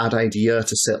leave a bad idea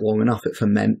to sit long enough, it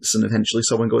ferments, and eventually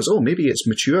someone goes, oh, maybe it's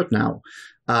matured now.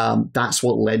 That's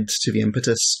what led to the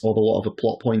impetus of a lot of the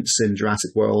plot points in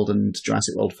Jurassic World and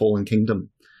Jurassic World Fallen Kingdom.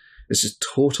 It's just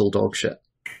total dog shit.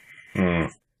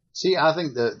 See, I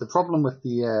think the problem with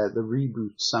the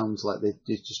reboot sounds like they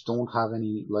just don't have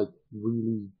any, like,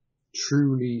 really,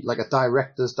 truly, like a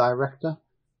director's director.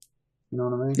 You know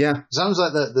what I mean? Yeah. It sounds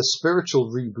like the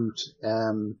spiritual reboot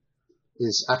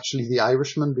is actually The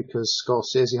Irishman, because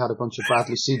Scorsese had a bunch of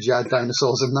badly CGI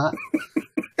dinosaurs in that.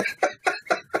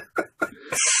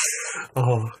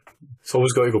 Oh, it's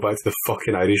always got to go back to the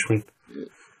fucking Irishman.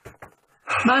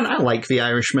 Man, I like The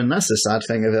Irishman. That's the sad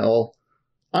thing of it all.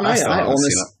 And I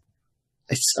honestly,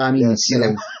 it's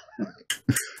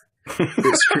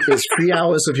 3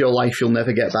 hours of your life you'll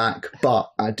never get back,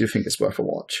 but I do think it's worth a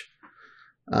watch.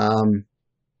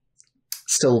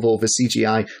 Still, though, the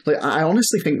CGI, like, I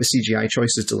honestly think the CGI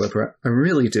choice is deliberate. I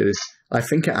really do. I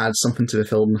think it adds something to the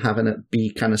film, having it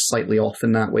be kind of slightly off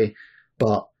in that way.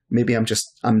 But maybe I'm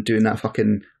doing that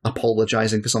fucking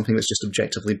apologizing for something that's just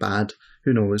objectively bad.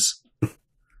 Who knows?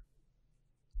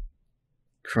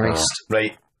 Christ.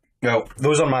 Right. Well,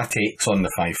 those are my takes on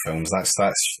the 5 films.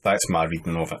 That's my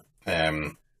reading of it.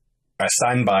 I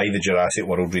stand by the Jurassic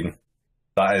World reading.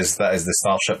 That is the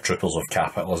Starship Troopers of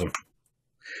capitalism.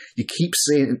 You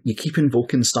keep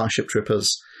invoking Starship Troopers.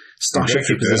 Starship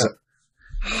Troopers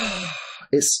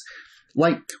it's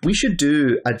like, we should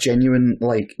do a genuine,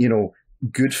 like, you know,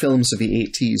 good films of the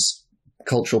 80s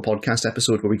cultural podcast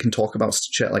episode where we can talk about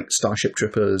shit like Starship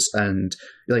Troopers and,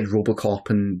 like, RoboCop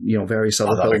and, you know, various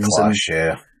other films. Clash,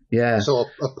 yeah. So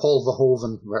a Paul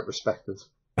Verhoeven retrospective.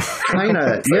 Kind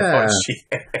of, yeah.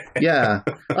 Yeah.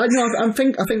 I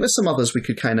think there's some others we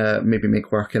could kind of maybe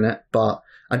make work in it, but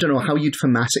I don't know how you'd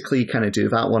thematically kind of do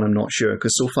that one. I'm not sure,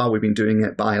 because so far we've been doing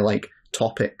it by, like,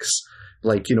 topics,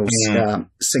 like, you know,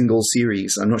 single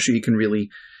series. I'm not sure you can really,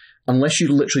 unless you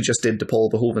literally just did the Paul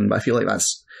Verhoeven, but I feel like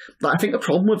I think the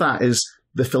problem with that is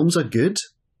the films are good.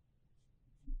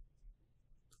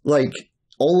 Like,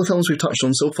 all the films we've touched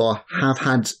on so far have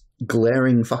had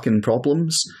glaring fucking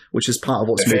problems, which is part of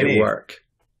what's made it work.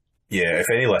 Yeah, if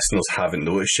any listeners haven't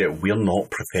noticed yet, we're not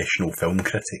professional film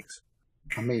critics.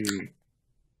 I mean,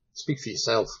 speak for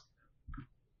yourself.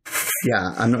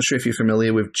 Yeah, I'm not sure if you're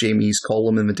familiar with Jamie's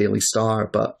column in the Daily Star,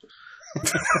 but...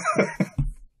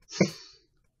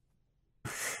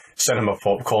 Cinema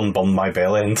popcorn burned my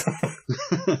bell end.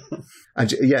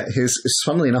 And yeah,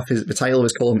 funnily enough, the title of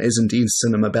his column is indeed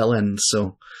Cinema Bell End,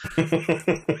 so...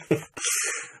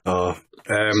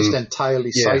 Just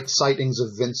entirely sightings of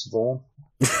Vince Vaughn.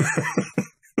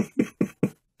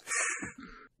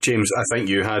 James, I think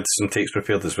you had some takes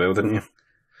prepared as well, didn't you?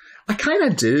 I kind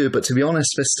of do, but to be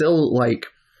honest, they're still like,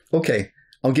 okay,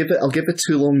 I'll give it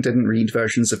too long didn't read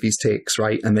versions of these takes,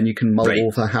 right? And then you can mull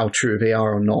over how true they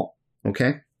are or not,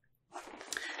 okay?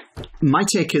 My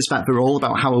take is that they're all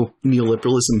about how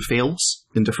neoliberalism fails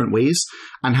in different ways,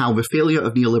 and how the failure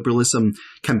of neoliberalism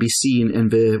can be seen in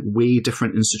the way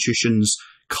different institutions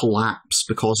collapse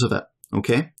because of it,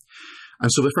 okay?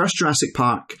 And so the first Jurassic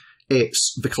Park,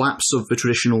 it's the collapse of the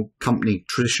traditional company,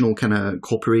 traditional kind of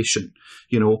corporation,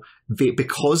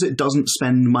 because it doesn't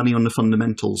spend money on the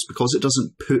fundamentals, because it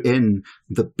doesn't put in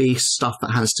the base stuff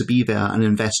that has to be there and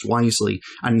invest wisely,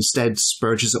 and instead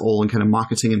spurges it all in kind of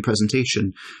marketing and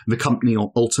presentation, the company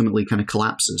ultimately kind of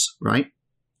collapses, right?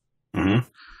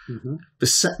 Mm-hmm. Mm-hmm.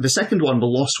 The second one, The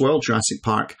Lost World Jurassic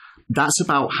Park, that's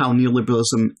about how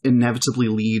neoliberalism inevitably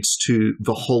leads to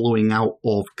the hollowing out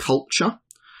of culture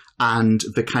and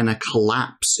the kind of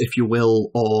collapse, if you will,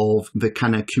 of the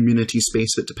kind of community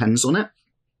space that depends on it.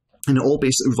 And it all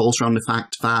basically revolves around the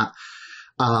fact that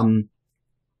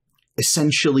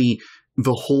essentially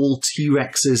the whole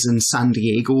T-Rexes in San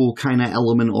Diego kind of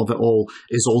element of it all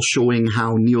is all showing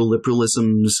how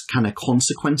neoliberalism's kind of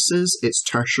consequences, its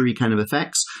tertiary kind of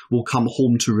effects, will come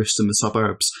home to roost in the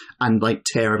suburbs and like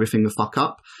tear everything the fuck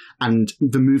up. And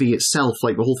the movie itself,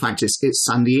 like the whole fact is, it's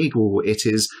San Diego. It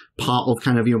is part of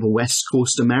kind of, the West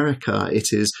Coast America. It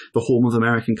is the home of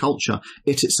American culture.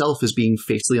 It itself is being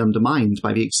fatally undermined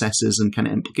by the excesses and kind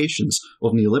of implications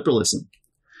of neoliberalism.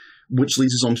 Which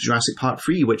leads us on to Jurassic Park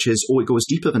 3, which is, it goes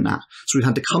deeper than that. So we've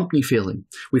had the company failing.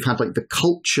 We've had like the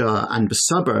culture and the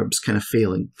suburbs kind of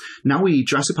failing. Now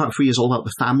Jurassic Park 3 is all about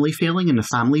the family failing and the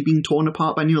family being torn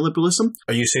apart by neoliberalism.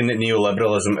 Are you saying that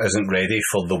neoliberalism isn't ready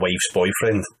for the wife's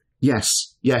boyfriend?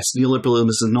 Yes, neoliberalism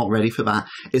is not ready for that.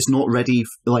 It's not ready,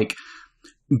 like,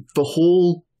 the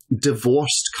whole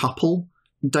divorced couple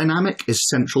dynamic is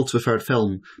central to the third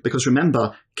film. Because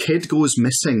remember, kid goes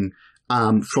missing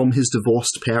from his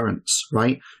divorced parents,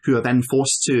 right? Who are then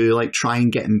forced to, like, try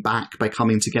and get him back by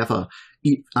coming together.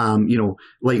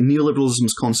 Like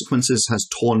neoliberalism's consequences has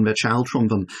torn their child from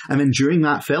them. And then during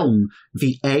that film,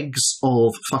 the eggs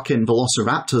of fucking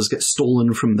velociraptors get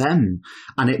stolen from them,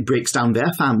 and it breaks down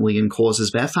their family and causes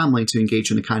their family to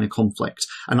engage in a kind of conflict.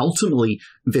 And ultimately,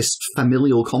 this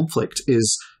familial conflict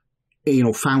is,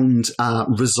 found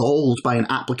resolved by an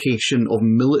application of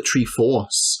military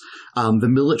force. The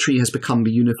military has become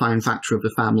the unifying factor of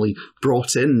the family,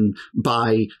 brought in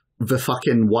by the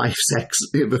fucking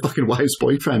wife's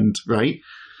boyfriend, right?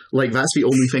 Like, that's the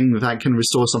only thing that can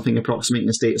restore something approximating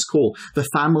a status quo. The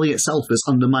family itself is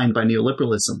undermined by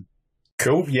neoliberalism.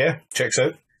 Cool, yeah, checks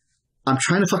out. I'm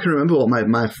trying to fucking remember what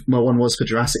my one was for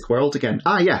Jurassic World again.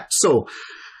 So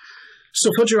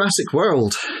for Jurassic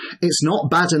World, it's not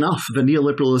bad enough the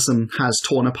neoliberalism has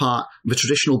torn apart the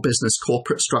traditional business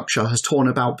corporate structure, has torn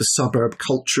about the suburb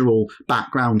cultural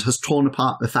background, has torn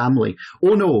apart the family.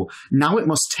 Oh no, now it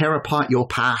must tear apart your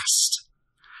past.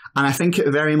 And I think it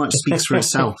very much speaks for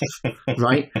itself,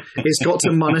 right? It's got to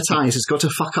monetize. It's got to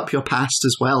fuck up your past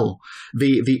as well.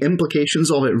 The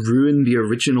implications of it ruin the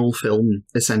original film,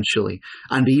 essentially.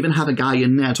 And they even have a guy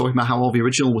in there talking about how the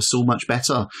original was so much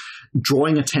better,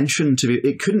 drawing attention to it.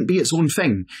 It couldn't be its own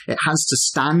thing. It has to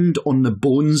stand on the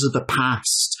bones of the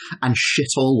past and shit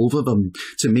all over them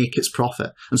to make its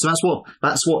profit. And so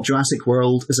that's what Jurassic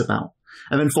World is about.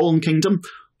 And then Fallen Kingdom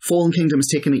has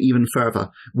taken it even further.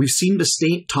 We've seen the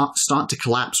state start to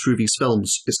collapse through these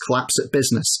films. It's collapsed at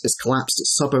business. It's collapsed at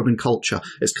suburban culture.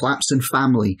 It's collapsed in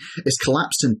family. It's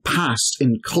collapsed in past,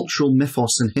 in cultural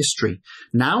mythos and history.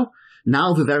 Now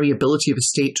the very ability of a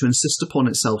state to insist upon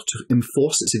itself, to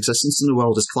enforce its existence in the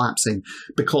world is collapsing,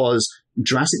 because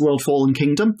Jurassic World Fallen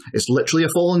Kingdom is literally a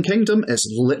fallen kingdom. It's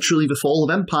literally the fall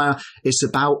of empire. It's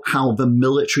about how the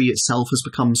military itself has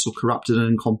become so corrupted and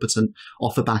incompetent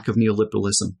off the back of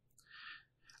neoliberalism.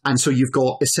 And so you've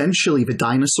got essentially the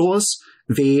dinosaurs.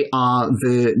 They are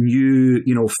the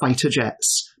new, fighter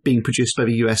jets being produced by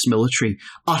the US military.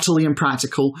 Utterly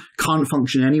impractical, can't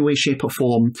function in any way, shape or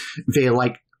form. They're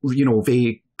like,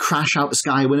 they crash out the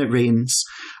sky when it rains.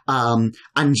 And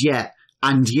yet,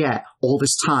 all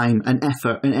this time and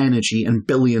effort and energy and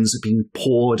billions are being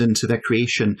poured into their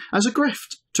creation as a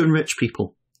grift to enrich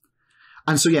people.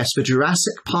 And so, yes, the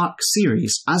Jurassic Park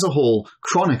series as a whole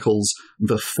chronicles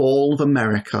the fall of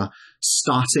America,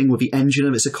 starting with the engine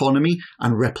of its economy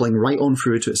and rippling right on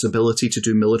through to its ability to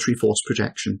do military force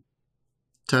projection.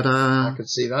 Ta-da! I could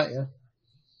see that, yeah.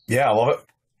 Yeah, I love it.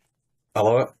 I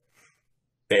love it.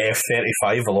 The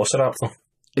F-35 Velociraptor.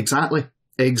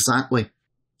 Exactly.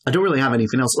 I don't really have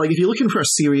anything else. Like, if you're looking for a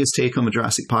serious take on the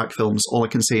Jurassic Park films, all I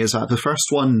can say is that the first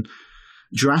one,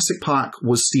 Jurassic Park,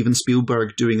 was Steven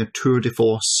Spielberg doing a tour de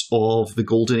force of the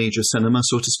golden age of cinema,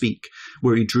 so to speak,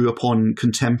 where he drew upon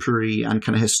contemporary and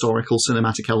kind of historical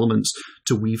cinematic elements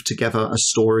to weave together a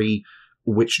story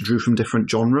which drew from different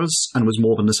genres and was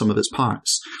more than the sum of its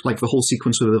parts. Like the whole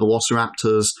sequence with the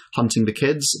Velociraptors hunting the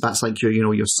kids, that's like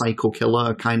your psycho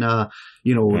killer kind of,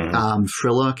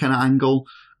 thriller kind of angle.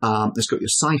 It's got your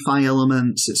sci-fi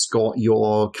elements, it's got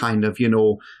your kind of,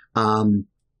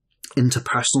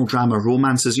 interpersonal drama,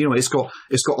 romances, it's got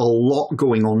a lot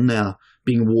going on there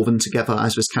being woven together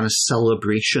as this kind of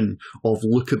celebration of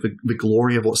look at the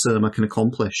glory of what cinema can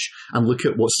accomplish and look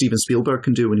at what Steven Spielberg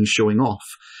can do when he's showing off.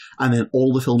 And then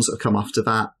all the films that have come after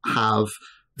that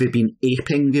they've been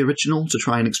aping the original to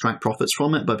try and extract profits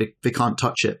from it, but they can't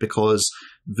touch it because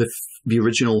the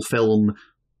original film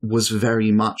was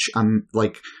very much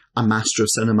like a master of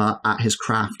cinema at his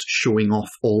craft, showing off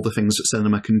all the things that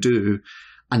cinema can do.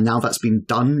 And now that's been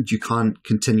done, you can't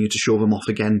continue to show them off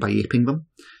again by aping them.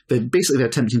 They're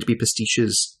attempting to be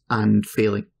pastiches and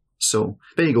failing. So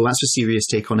there you go, that's a serious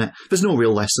take on it. There's no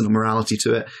real lesson or morality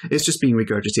to it. It's just being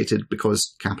regurgitated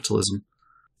because capitalism.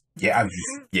 Yeah.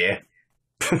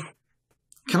 Can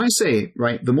I say,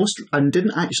 right, I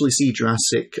didn't actually see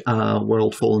Jurassic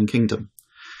World Fallen Kingdom.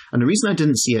 And the reason I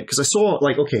didn't see it, because I saw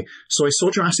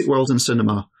Jurassic World in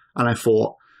cinema, and I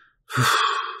thought,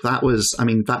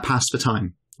 that passed the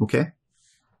time, okay?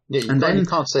 Yeah, you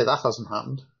can't say that hasn't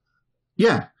happened.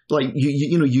 Yeah, like,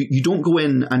 you don't go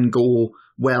in and go,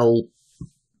 well,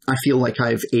 I feel like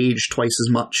I've aged twice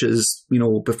as much as,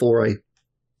 before I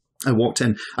walked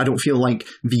in. I don't feel like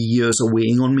the years are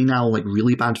weighing on me now, like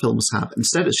really bad films have.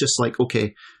 Instead, it's just like,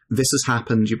 okay, this has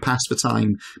happened, you passed the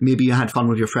time, maybe you had fun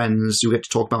with your friends, you get to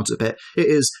talk about it a bit. It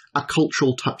is a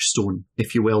cultural touchstone,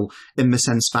 if you will, in the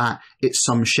sense that it's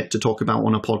some shit to talk about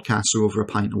on a podcast or over a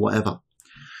pint or whatever.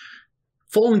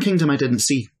 Fallen Kingdom I didn't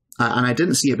see, and I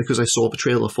didn't see it because I saw the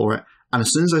trailer for it. And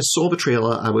as soon as I saw the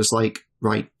trailer, I was like,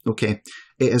 right, okay,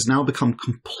 it has now become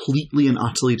completely and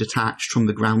utterly detached from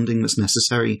the grounding that's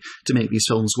necessary to make these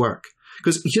films work.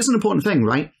 Because here's an important thing,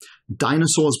 right?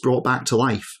 Dinosaurs brought back to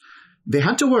life. They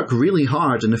had to work really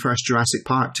hard in the first Jurassic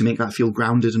Park to make that feel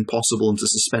grounded and possible and to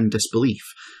suspend disbelief.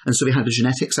 And so they had the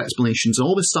genetics explanations and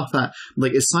all this stuff that,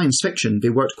 like, is science fiction. They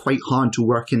worked quite hard to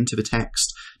work into the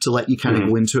text to let you kind of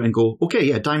go into it and go, okay,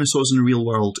 yeah, dinosaurs in the real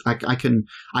world. I can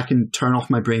turn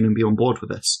off my brain and be on board with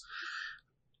this.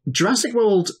 Jurassic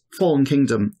World Fallen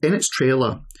Kingdom, in its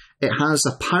trailer, it has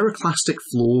a pyroclastic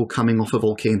flow coming off a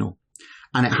volcano.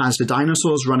 And it has the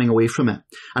dinosaurs running away from it.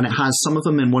 And it has some of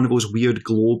them in one of those weird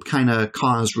globe kind of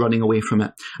cars running away from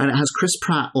it. And it has Chris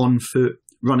Pratt on foot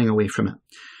running away from it.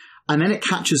 And then it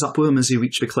catches up with them as they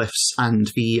reach the cliffs, and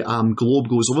the globe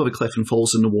goes over the cliff and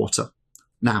falls in the water.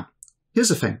 Now, here's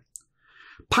the thing.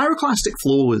 Pyroclastic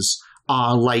flows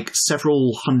are like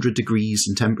several hundred degrees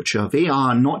in temperature. They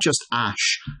are not just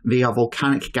ash, they are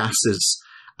volcanic gases.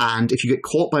 And if you get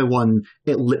caught by one,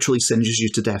 it literally singes you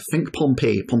to death. Think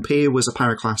Pompeii. Pompeii was a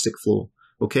pyroclastic flow,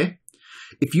 okay?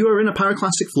 If you are in a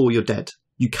pyroclastic flow, you're dead.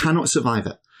 You cannot survive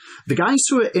it. The guys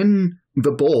who are in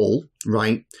the ball,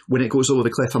 right, when it goes over the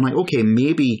cliff, I'm like, okay,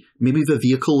 maybe the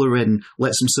vehicle they're in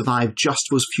lets them survive just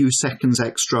those few seconds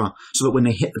extra so that when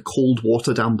they hit the cold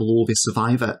water down below, they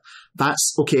survive it.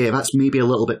 That's okay, that's maybe a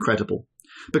little bit credible.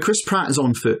 But Chris Pratt is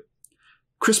on foot.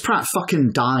 Chris Pratt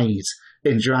fucking died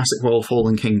in Jurassic World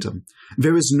Fallen Kingdom.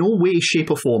 There is no way,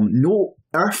 shape or form, no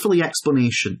earthly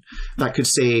explanation that could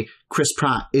say Chris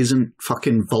Pratt isn't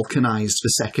fucking vulcanized the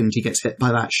second he gets hit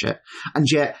by that shit. And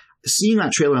yet, seeing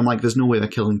that trailer, I'm like, there's no way they're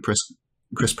killing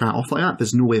Chris Pratt off like that.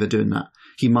 There's no way they're doing that.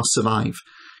 He must survive.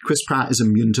 Chris Pratt is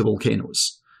immune to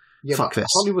volcanoes. Yeah, fuck this.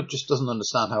 Hollywood just doesn't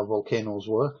understand how volcanoes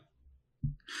work.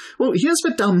 Well, here's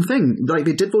the dumb thing. Like,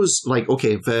 they did those, like,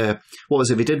 okay,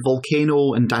 they did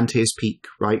Volcano and Dante's Peak,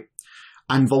 right?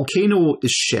 And Volcano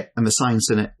is shit, and the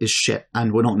science in it is shit,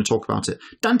 and we're not going to talk about it.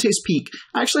 Dante's Peak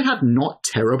actually had not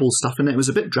terrible stuff in it. It was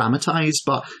a bit dramatized,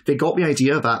 but they got the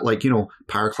idea that, like,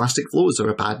 pyroclastic flows are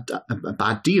a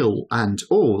bad deal, and,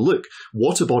 oh, look,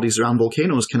 water bodies around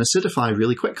volcanoes can acidify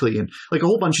really quickly, and, like, a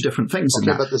whole bunch of different things.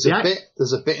 Okay, but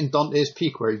there's a bit in Dante's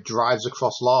Peak where he drives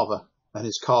across lava, and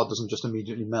his car doesn't just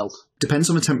immediately melt. Depends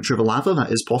on the temperature of the lava,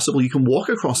 that is possible. You can walk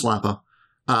across lava.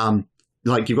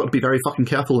 Like, you've got to be very fucking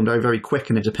careful and very, very quick,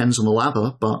 and it depends on the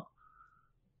lava, but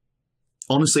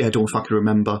honestly, I don't fucking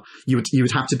remember. You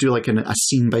would have to do like a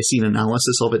scene-by-scene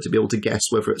analysis of it to be able to guess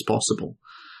whether it's possible.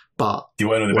 But do you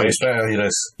want to know the best bit here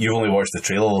is, you've only watched the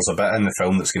trailer, there's a bit in the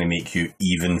film that's going to make you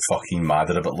even fucking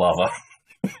madder about lava.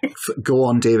 Go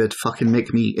on, David. Fucking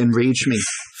enrage me.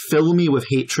 Fill me with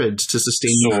hatred to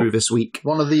sustain me through this week.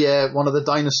 One of the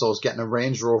dinosaurs getting a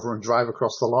Range Rover and drive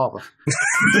across the lava.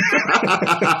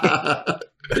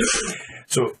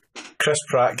 So, Chris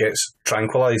Pratt gets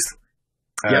tranquilized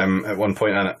at one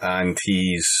point in it, and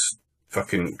he's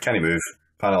fucking can't move,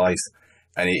 paralysed.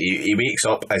 And he wakes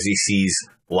up as he sees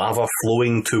lava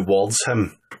flowing towards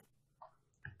him.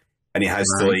 And he has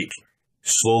to, like,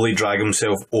 slowly drag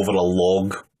himself over a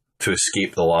log to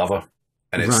escape the lava.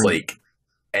 And it's, like,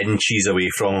 inches away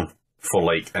from him for,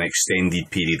 like, an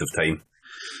extended period of time.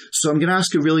 So I'm going to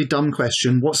ask a really dumb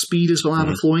question. What speed is the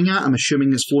lava flowing at? I'm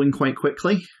assuming it's flowing quite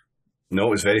quickly.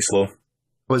 No, it's very slow.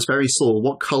 Oh, it's very slow.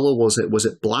 What colour was it? Was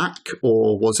it black,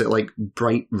 or was it, like,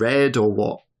 bright red, or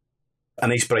what? A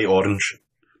nice bright orange.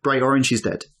 Bright orange, he's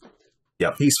dead.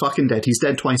 Yep. He's fucking dead. He's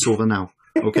dead twice over now.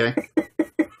 Okay?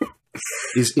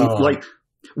 Like,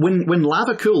 when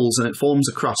lava cools and it forms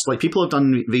a crust, like, people have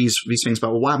done these things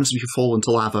about, well, what happens if you fall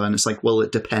into lava? And it's like, well,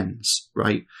 it depends,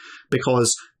 right?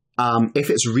 Because if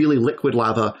it's really liquid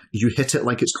lava, you hit it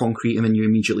like it's concrete and then you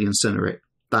immediately incinerate.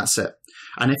 That's it.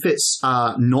 And if it's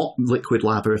not liquid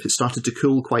lava, if it started to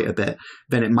cool quite a bit,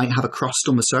 then it might have a crust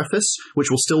on the surface,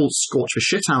 which will still scorch the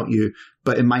shit out you,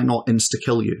 but it might not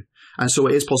insta-kill you. And so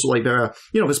it is possible, like, there are,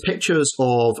 there's pictures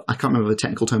of, I can't remember the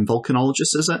technical term,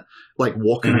 volcanologists, is it? Like,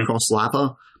 walking across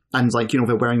lava, and, like,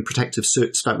 they're wearing protective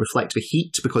suits that reflect the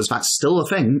heat, because that's still a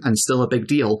thing, and still a big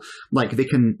deal. Like, they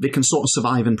can sort of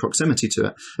survive in proximity to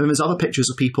it. And there's other pictures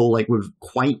of people, like, with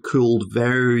quite cooled,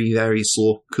 very, very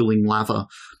slow cooling lava,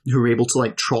 who are able to,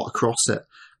 like, trot across it.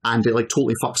 And it, like,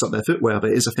 totally fucks up their footwear,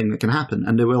 but it is a thing that can happen.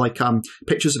 And there were, like,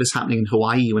 pictures of this happening in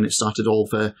Hawaii when it started all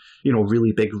the,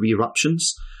 really big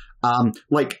re-eruptions.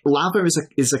 Like, lava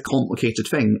is a complicated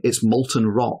thing. It's molten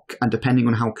rock, and depending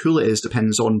on how cool it is,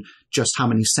 depends on just how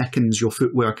many seconds your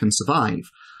footwear can survive.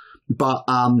 But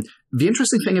the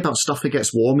interesting thing about stuff that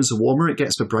gets warm is the warmer it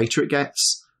gets, the brighter it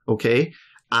gets, okay?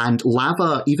 And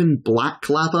lava, even black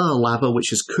lava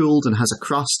which is cooled and has a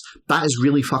crust, that is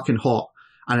really fucking hot.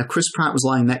 And if Chris Pratt was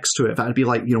lying next to it, that would be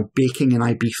like, baking in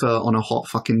Ibiza on a hot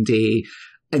fucking day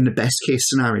in the best case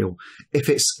scenario. If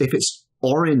it's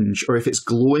orange, or if it's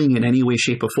glowing in any way,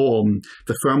 shape, or form,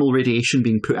 the thermal radiation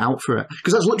being put out for it,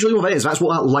 because that's literally what it is. That's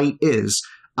what that light is.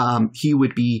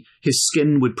 His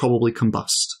skin would probably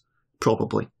combust,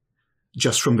 probably,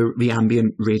 just from the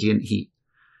ambient radiant heat.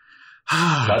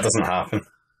 That doesn't happen.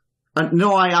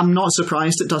 No, I'm not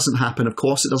surprised it doesn't happen. Of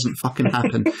course it doesn't fucking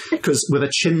happen. Because with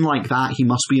a chin like that, he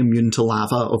must be immune to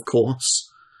lava, of course.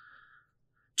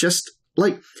 Just,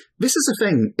 like, this is the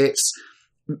thing. It's,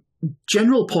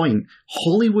 general point,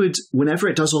 Hollywood, whenever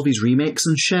it does all these remakes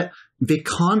and shit, they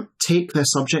can't take their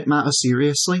subject matter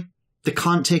seriously. They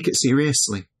can't take it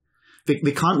seriously.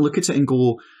 They can't look at it and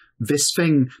go, this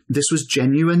was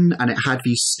genuine, and it had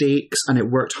these stakes, and it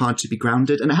worked hard to be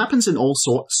grounded. And it happens in all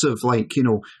sorts of, like,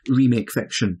 remake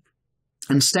fiction.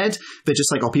 Instead, they're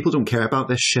just like, oh, people don't care about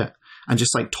this shit, and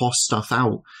just, like, toss stuff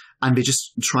out. And they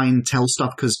just try and tell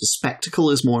stuff because the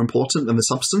spectacle is more important than the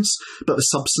substance, but the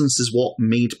substance is what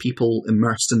made people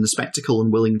immersed in the spectacle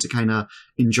and willing to kind of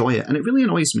enjoy it. And it really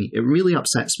annoys me. It really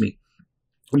upsets me.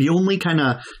 The only kind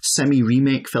of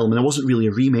semi-remake film, and it wasn't really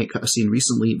a remake that I've seen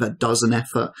recently, that does an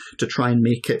effort to try and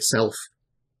make itself,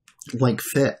 like,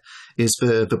 fit, is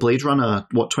the Blade Runner,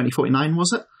 2049,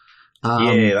 was it?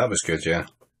 Yeah, that was good, yeah.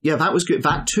 Yeah, that was good.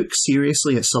 That took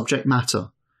seriously its subject matter.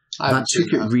 That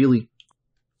took it really...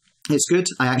 It's good.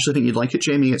 I actually think you'd like it,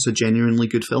 Jamie. It's a genuinely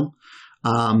good film.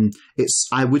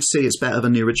 I would say it's better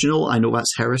than the original. I know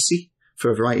that's heresy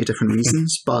for a variety of different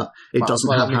reasons, but it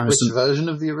doesn't have Harrison. Which version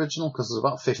of the original? Because there's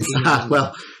about 15.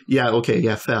 Well, yeah, okay,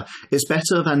 yeah, fair. It's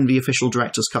better than the official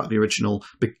director's cut of the original,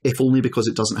 if only because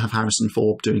it doesn't have Harrison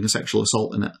Ford doing a sexual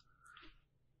assault in it.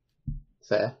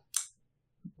 Fair.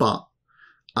 But,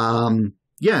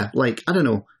 yeah, like, I don't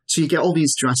know. So you get all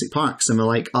these Jurassic Parks, and they're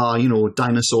like,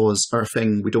 dinosaurs are a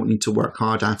thing. We don't need to work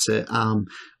hard at it.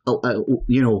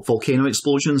 Volcano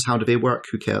explosions, how do they work?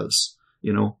 Who cares?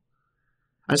 And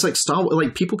it's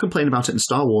like people complain about it in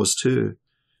Star Wars too.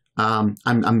 I'm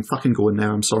fucking going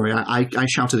there. I'm sorry. I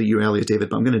shouted at you earlier, David,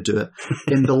 but I'm going to do it.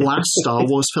 In the last Star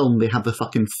Wars film, they have the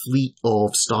fucking fleet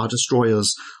of Star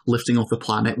Destroyers lifting off the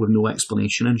planet with no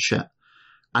explanation and shit.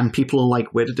 And people are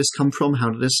like, where did this come from? How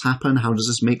did this happen? How does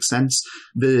this make sense?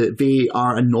 They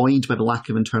are annoyed by the lack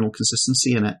of internal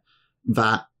consistency in it.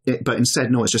 but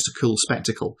instead, no, it's just a cool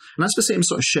spectacle. And that's the same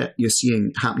sort of shit you're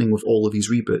seeing happening with all of these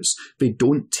reboots. They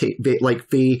don't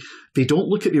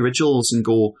look at the originals and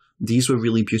go, these were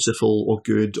really beautiful or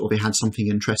good, or they had something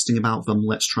interesting about them,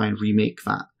 let's try and remake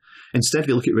that. Instead,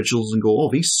 they look at originals and go, oh,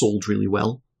 these sold really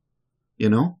well. You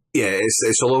know? Yeah,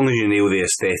 it's so long as you nail the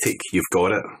aesthetic, you've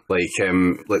got it. Like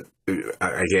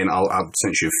again,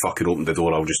 since you've fucking opened the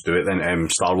door, I'll just do it then.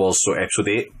 Star Wars, so Episode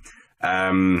 8.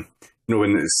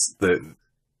 When it's the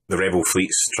Rebel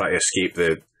fleets try to escape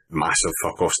the massive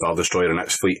fuck-off Star Destroyer and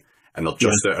its fleet, and they're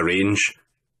just out of range,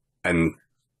 and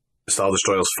the Star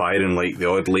Destroyer's firing like the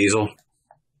odd laser,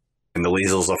 and the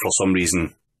lasers are for some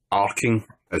reason arcing,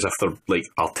 as if they're like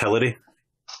artillery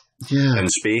in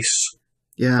space.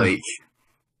 Yeah. Like,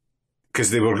 because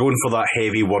they were going for that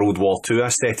heavy World War II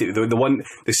aesthetic,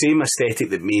 the same aesthetic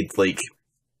that made like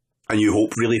A New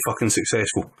Hope really fucking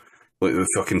successful. Like the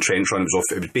fucking trench run, it was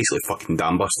basically fucking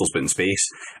dam busters but in space,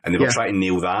 and they were trying to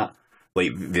nail that.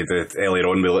 Like earlier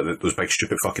on with like those big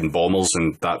stupid fucking bombers,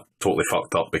 and that totally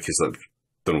fucked up because I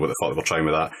don't know what the fuck they were trying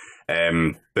with that.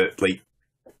 But like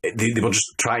they were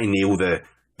just trying to nail the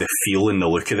feel and the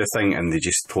look of the thing, and they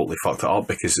just totally fucked it up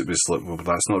because it was like, well,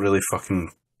 that's not really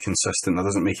fucking consistent. That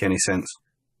doesn't make any sense.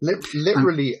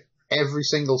 Literally every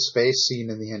single space scene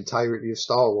in the entirety of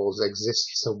Star Wars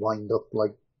exists to wind up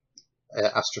like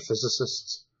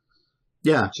astrophysicists.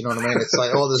 Yeah. Do you know what I mean? It's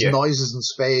like, there's noises in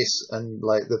space, and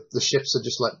like the ships are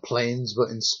just like planes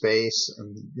but in space,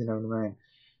 and you know what I mean?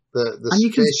 The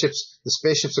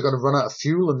spaceships are going to run out of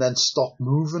fuel and then stop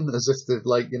moving as if they've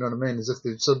like, you know what I mean? As if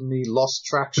they've suddenly lost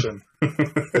traction.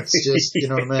 It's just, you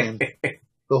know what I mean?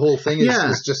 The whole thing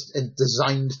is just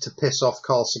designed to piss off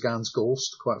Carl Sagan's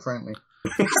ghost, quite frankly.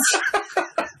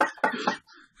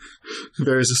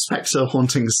 There is a spectre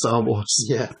haunting Star Wars.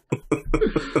 Yeah.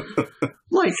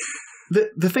 Like,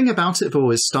 the thing about it,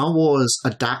 though, is Star Wars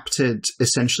adapted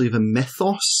essentially the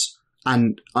mythos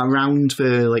and around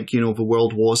the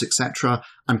world wars, etc.,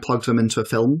 and plugged them into a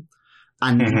film.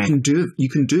 And you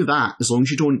can do that as long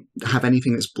as you don't have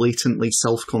anything that's blatantly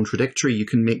self-contradictory. You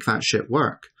can make that shit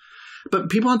work. But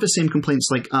people have the same complaints,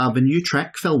 like the new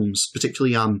Trek films,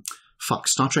 particularly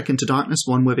Star Trek Into Darkness,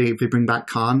 one where they bring back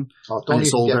Khan. Oh, don't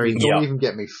even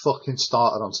get me fucking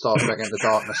started on Star Trek Into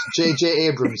Darkness. J.J.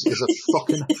 Abrams is a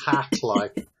fucking hack,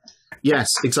 like. Yes,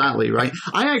 exactly, right.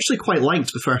 I actually quite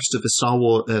liked the first of the Star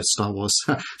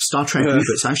Trek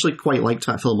reboots. I actually quite liked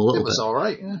that film a little bit. It was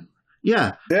alright, yeah.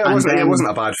 Yeah. Yeah, it wasn't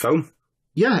a bad film.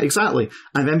 Yeah, exactly.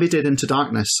 And then they did Into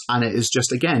Darkness, and it is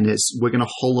just, again, we're going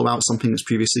to hollow out something that's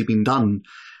previously been done.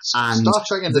 And Star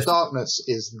Trek Into Darkness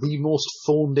is the most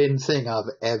phoned-in thing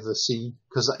I've ever seen.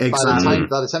 Because by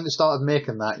the time they started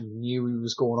making that, you knew he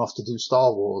was going off to do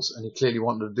Star Wars, and he clearly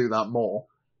wanted to do that more.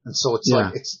 And so it's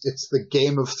like it's the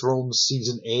Game of Thrones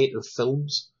season 8 of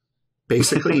films.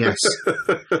 Basically, yes.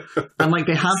 And like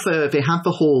they have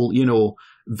the whole,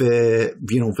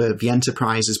 the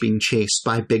Enterprise is being chased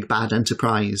by big bad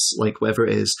Enterprise, like whatever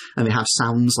it is, and they have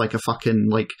sounds like a fucking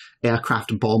like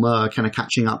aircraft bomber kind of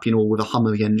catching up, with a hum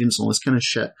of the engines and all this kind of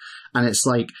shit. And it's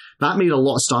like that made a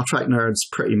lot of Star Trek nerds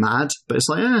pretty mad. But it's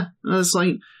like, it's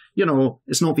like,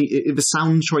 it's not the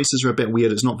sound choices are a bit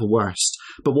weird. It's not the worst.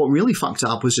 But what really fucked it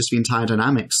up was just the entire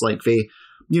dynamics. Like they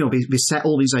set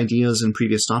all these ideas in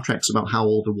previous Star Treks about how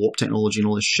all the warp technology and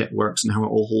all this shit works and how it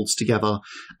all holds together.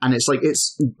 And it's like,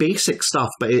 it's basic stuff,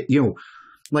 but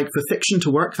like for fiction to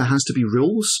work, there has to be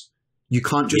rules. You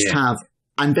can't just have,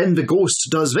 and then the ghost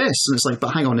does this. And it's like,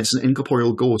 but hang on, it's an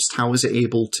incorporeal ghost. How is it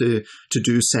able to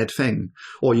do said thing?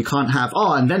 Or you can't have,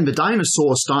 and then the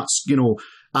dinosaur starts,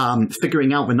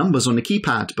 figuring out the numbers on the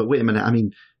keypad. But wait a minute, I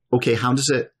mean, okay, how does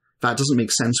it, that doesn't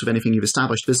make sense with anything you've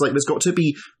established. There's got to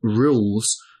be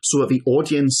rules so that the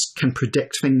audience can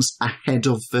predict things ahead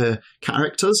of the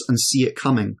characters and see it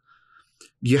coming.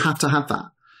 You have to have that.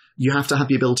 You have to have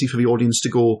the ability for the audience to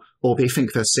go, they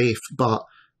think they're safe, but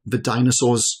the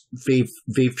dinosaurs,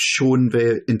 they've shown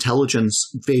their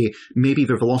intelligence. Maybe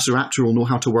the Velociraptor will know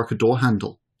how to work a door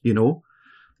handle,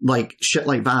 like shit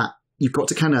like that. You've got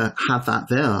to kind of have that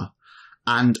there.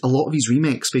 And a lot of these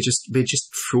remakes, they just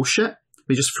throw shit.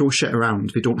 They just throw shit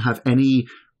around. They don't have any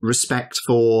respect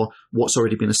for what's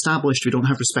already been established. They don't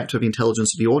have respect for the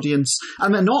intelligence of the audience.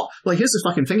 And they're not, like, here's the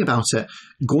fucking thing about it.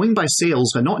 Going by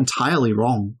sales, they're not entirely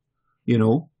wrong.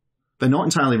 They're not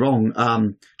entirely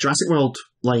wrong. Jurassic World,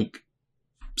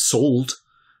 sold.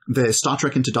 The Star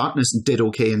Trek Into Darkness did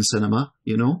okay in cinema,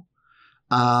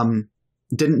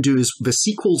 the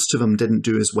sequels to them didn't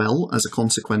do as well as a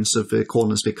consequence of the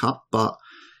corners they cut, but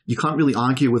you can't really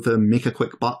argue with the make a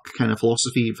quick buck kind of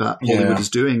philosophy that Hollywood is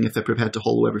doing if they're prepared to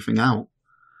hollow everything out.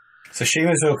 It's a shame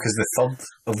as well, because the third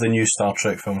of the new Star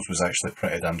Trek films was actually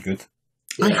pretty damn good.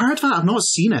 Yeah. I heard that. I've not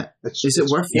seen it. Is it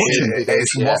worth watching?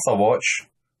 It's worth a watch.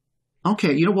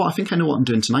 Okay, you know what? I think I know what I'm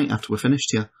doing tonight after we're finished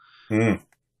here.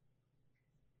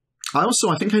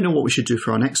 I think I know what we should do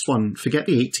for our next one. Forget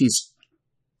the 80s.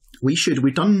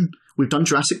 We've done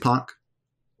Jurassic Park.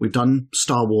 We've done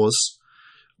Star Wars.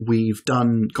 We've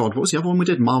done, God, what was the other one we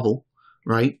did? Marvel,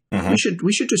 right? Mm-hmm.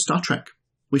 We should do Star Trek.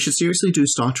 We should seriously do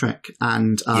Star Trek.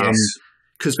 And,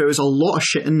 because there is a lot of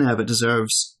shit in there that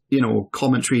deserves,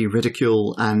 commentary,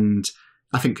 ridicule, and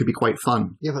I think could be quite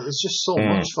fun. Yeah, but there's just so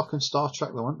much fucking Star Trek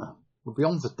though, isn't there? We'll be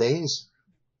on for days.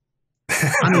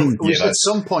 I mean, at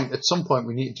some point,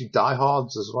 we need to do Die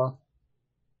Hards as well.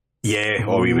 Yeah,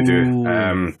 or we would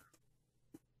do.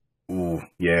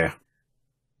 Yeah.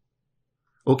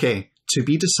 Okay, to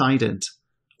be decided.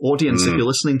 Audience, if you're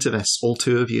listening to this, all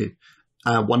two of you,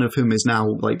 one of whom is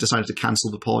now decided to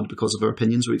cancel the pod because of our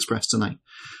opinions we expressed tonight.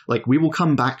 We will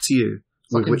come back to you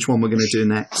with which one we're going to do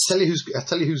next. I tell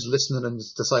you who's listening and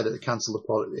decided to cancel the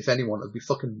pod. If anyone, it'd be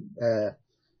fucking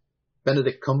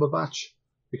Benedict Cumberbatch.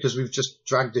 Because we've just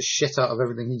dragged the shit out of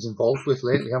everything he's involved with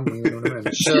lately, haven't we? You know what I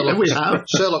mean?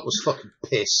 Sherlock was fucking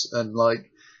piss, and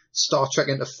Star Trek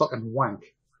into fucking wank.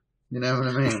 You know what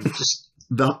I mean? Just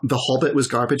the Hobbit was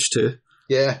garbage too.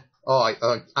 Yeah. Oh,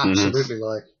 I absolutely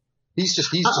He's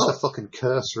just a fucking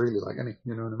curse, really. Isn't he?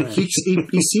 You know what I mean?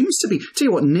 He seems to be. Tell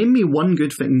you what, name me one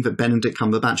good thing that Benedict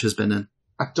Cumberbatch has been in.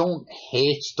 I don't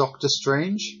hate Doctor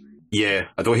Strange. Yeah,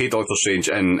 I don't hate Doctor Strange,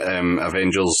 and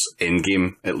Avengers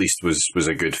Endgame at least was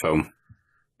a good film.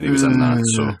 And he was in that,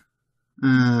 so.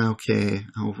 Okay,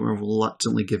 I'll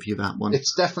reluctantly give you that one.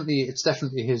 It's definitely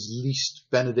his least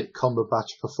Benedict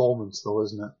Cumberbatch performance, though,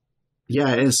 isn't it?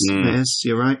 Yeah, it is. It is.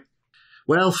 You're right.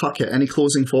 Well, fuck it. Any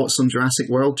closing thoughts on Jurassic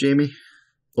World, Jamie?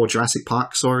 Or Jurassic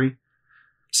Park, sorry.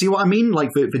 See what I mean?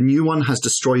 The new one has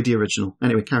destroyed the original.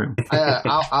 Anyway, carry on.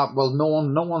 Well, no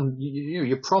one.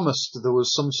 You promised there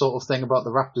was some sort of thing about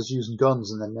the Raptors using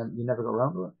guns, and then you never got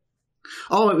around to it.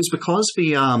 Oh, it was because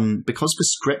the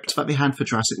script that they had for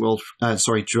Jurassic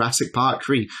Park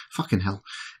 3. Fucking hell!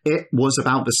 It was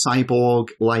about the cyborg,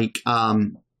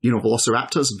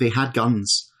 velociraptors. They had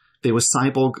guns. They were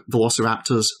cyborg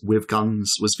velociraptors with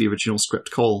guns. Was the original script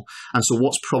call. And so,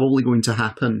 what's probably going to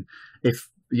happen if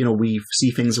we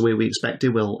see things the way we expect they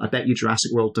will? I bet you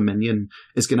Jurassic World Dominion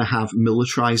is going to have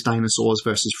militarized dinosaurs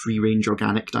versus free-range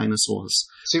organic dinosaurs.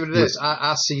 See what it is?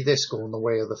 I see this going the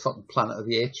way of the fucking Planet of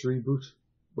the Apes reboot,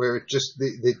 where it just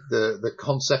the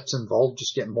concepts involved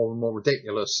just get more and more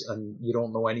ridiculous, and you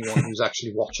don't know anyone who's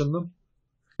actually watching them.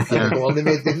 Yeah. Well, they've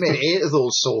made 8 of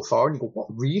those so far, and you go, what,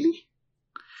 really?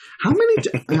 How many?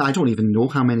 I don't even know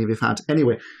how many they've had.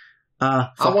 Anyway.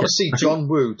 I want to see John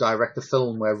Woo direct a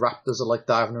film where raptors are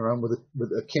diving around with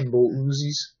akimbo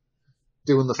Uzis,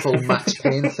 doing the full Max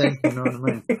Payne thing. You know what I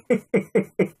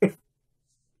mean?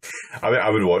 I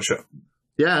would watch it.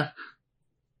 Yeah,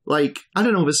 I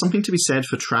don't know. There's something to be said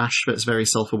for trash that's very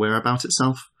self-aware about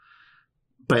itself,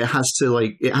 but it has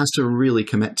to really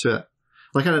commit to it.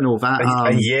 I don't know that.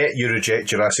 And yet you reject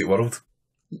Jurassic World.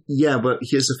 Yeah, but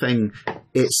here's the thing: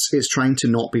 it's trying to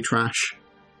not be trash.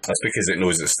 That's because it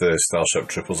knows it's the Starship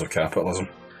Troopers of capitalism.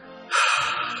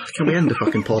 Can we end the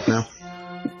fucking pod now?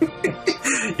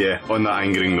 Yeah, on that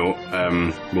angering note,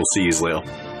 we'll see you later.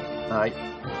 Alright.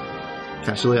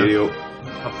 Catch you later. Cheerio.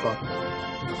 Have fun.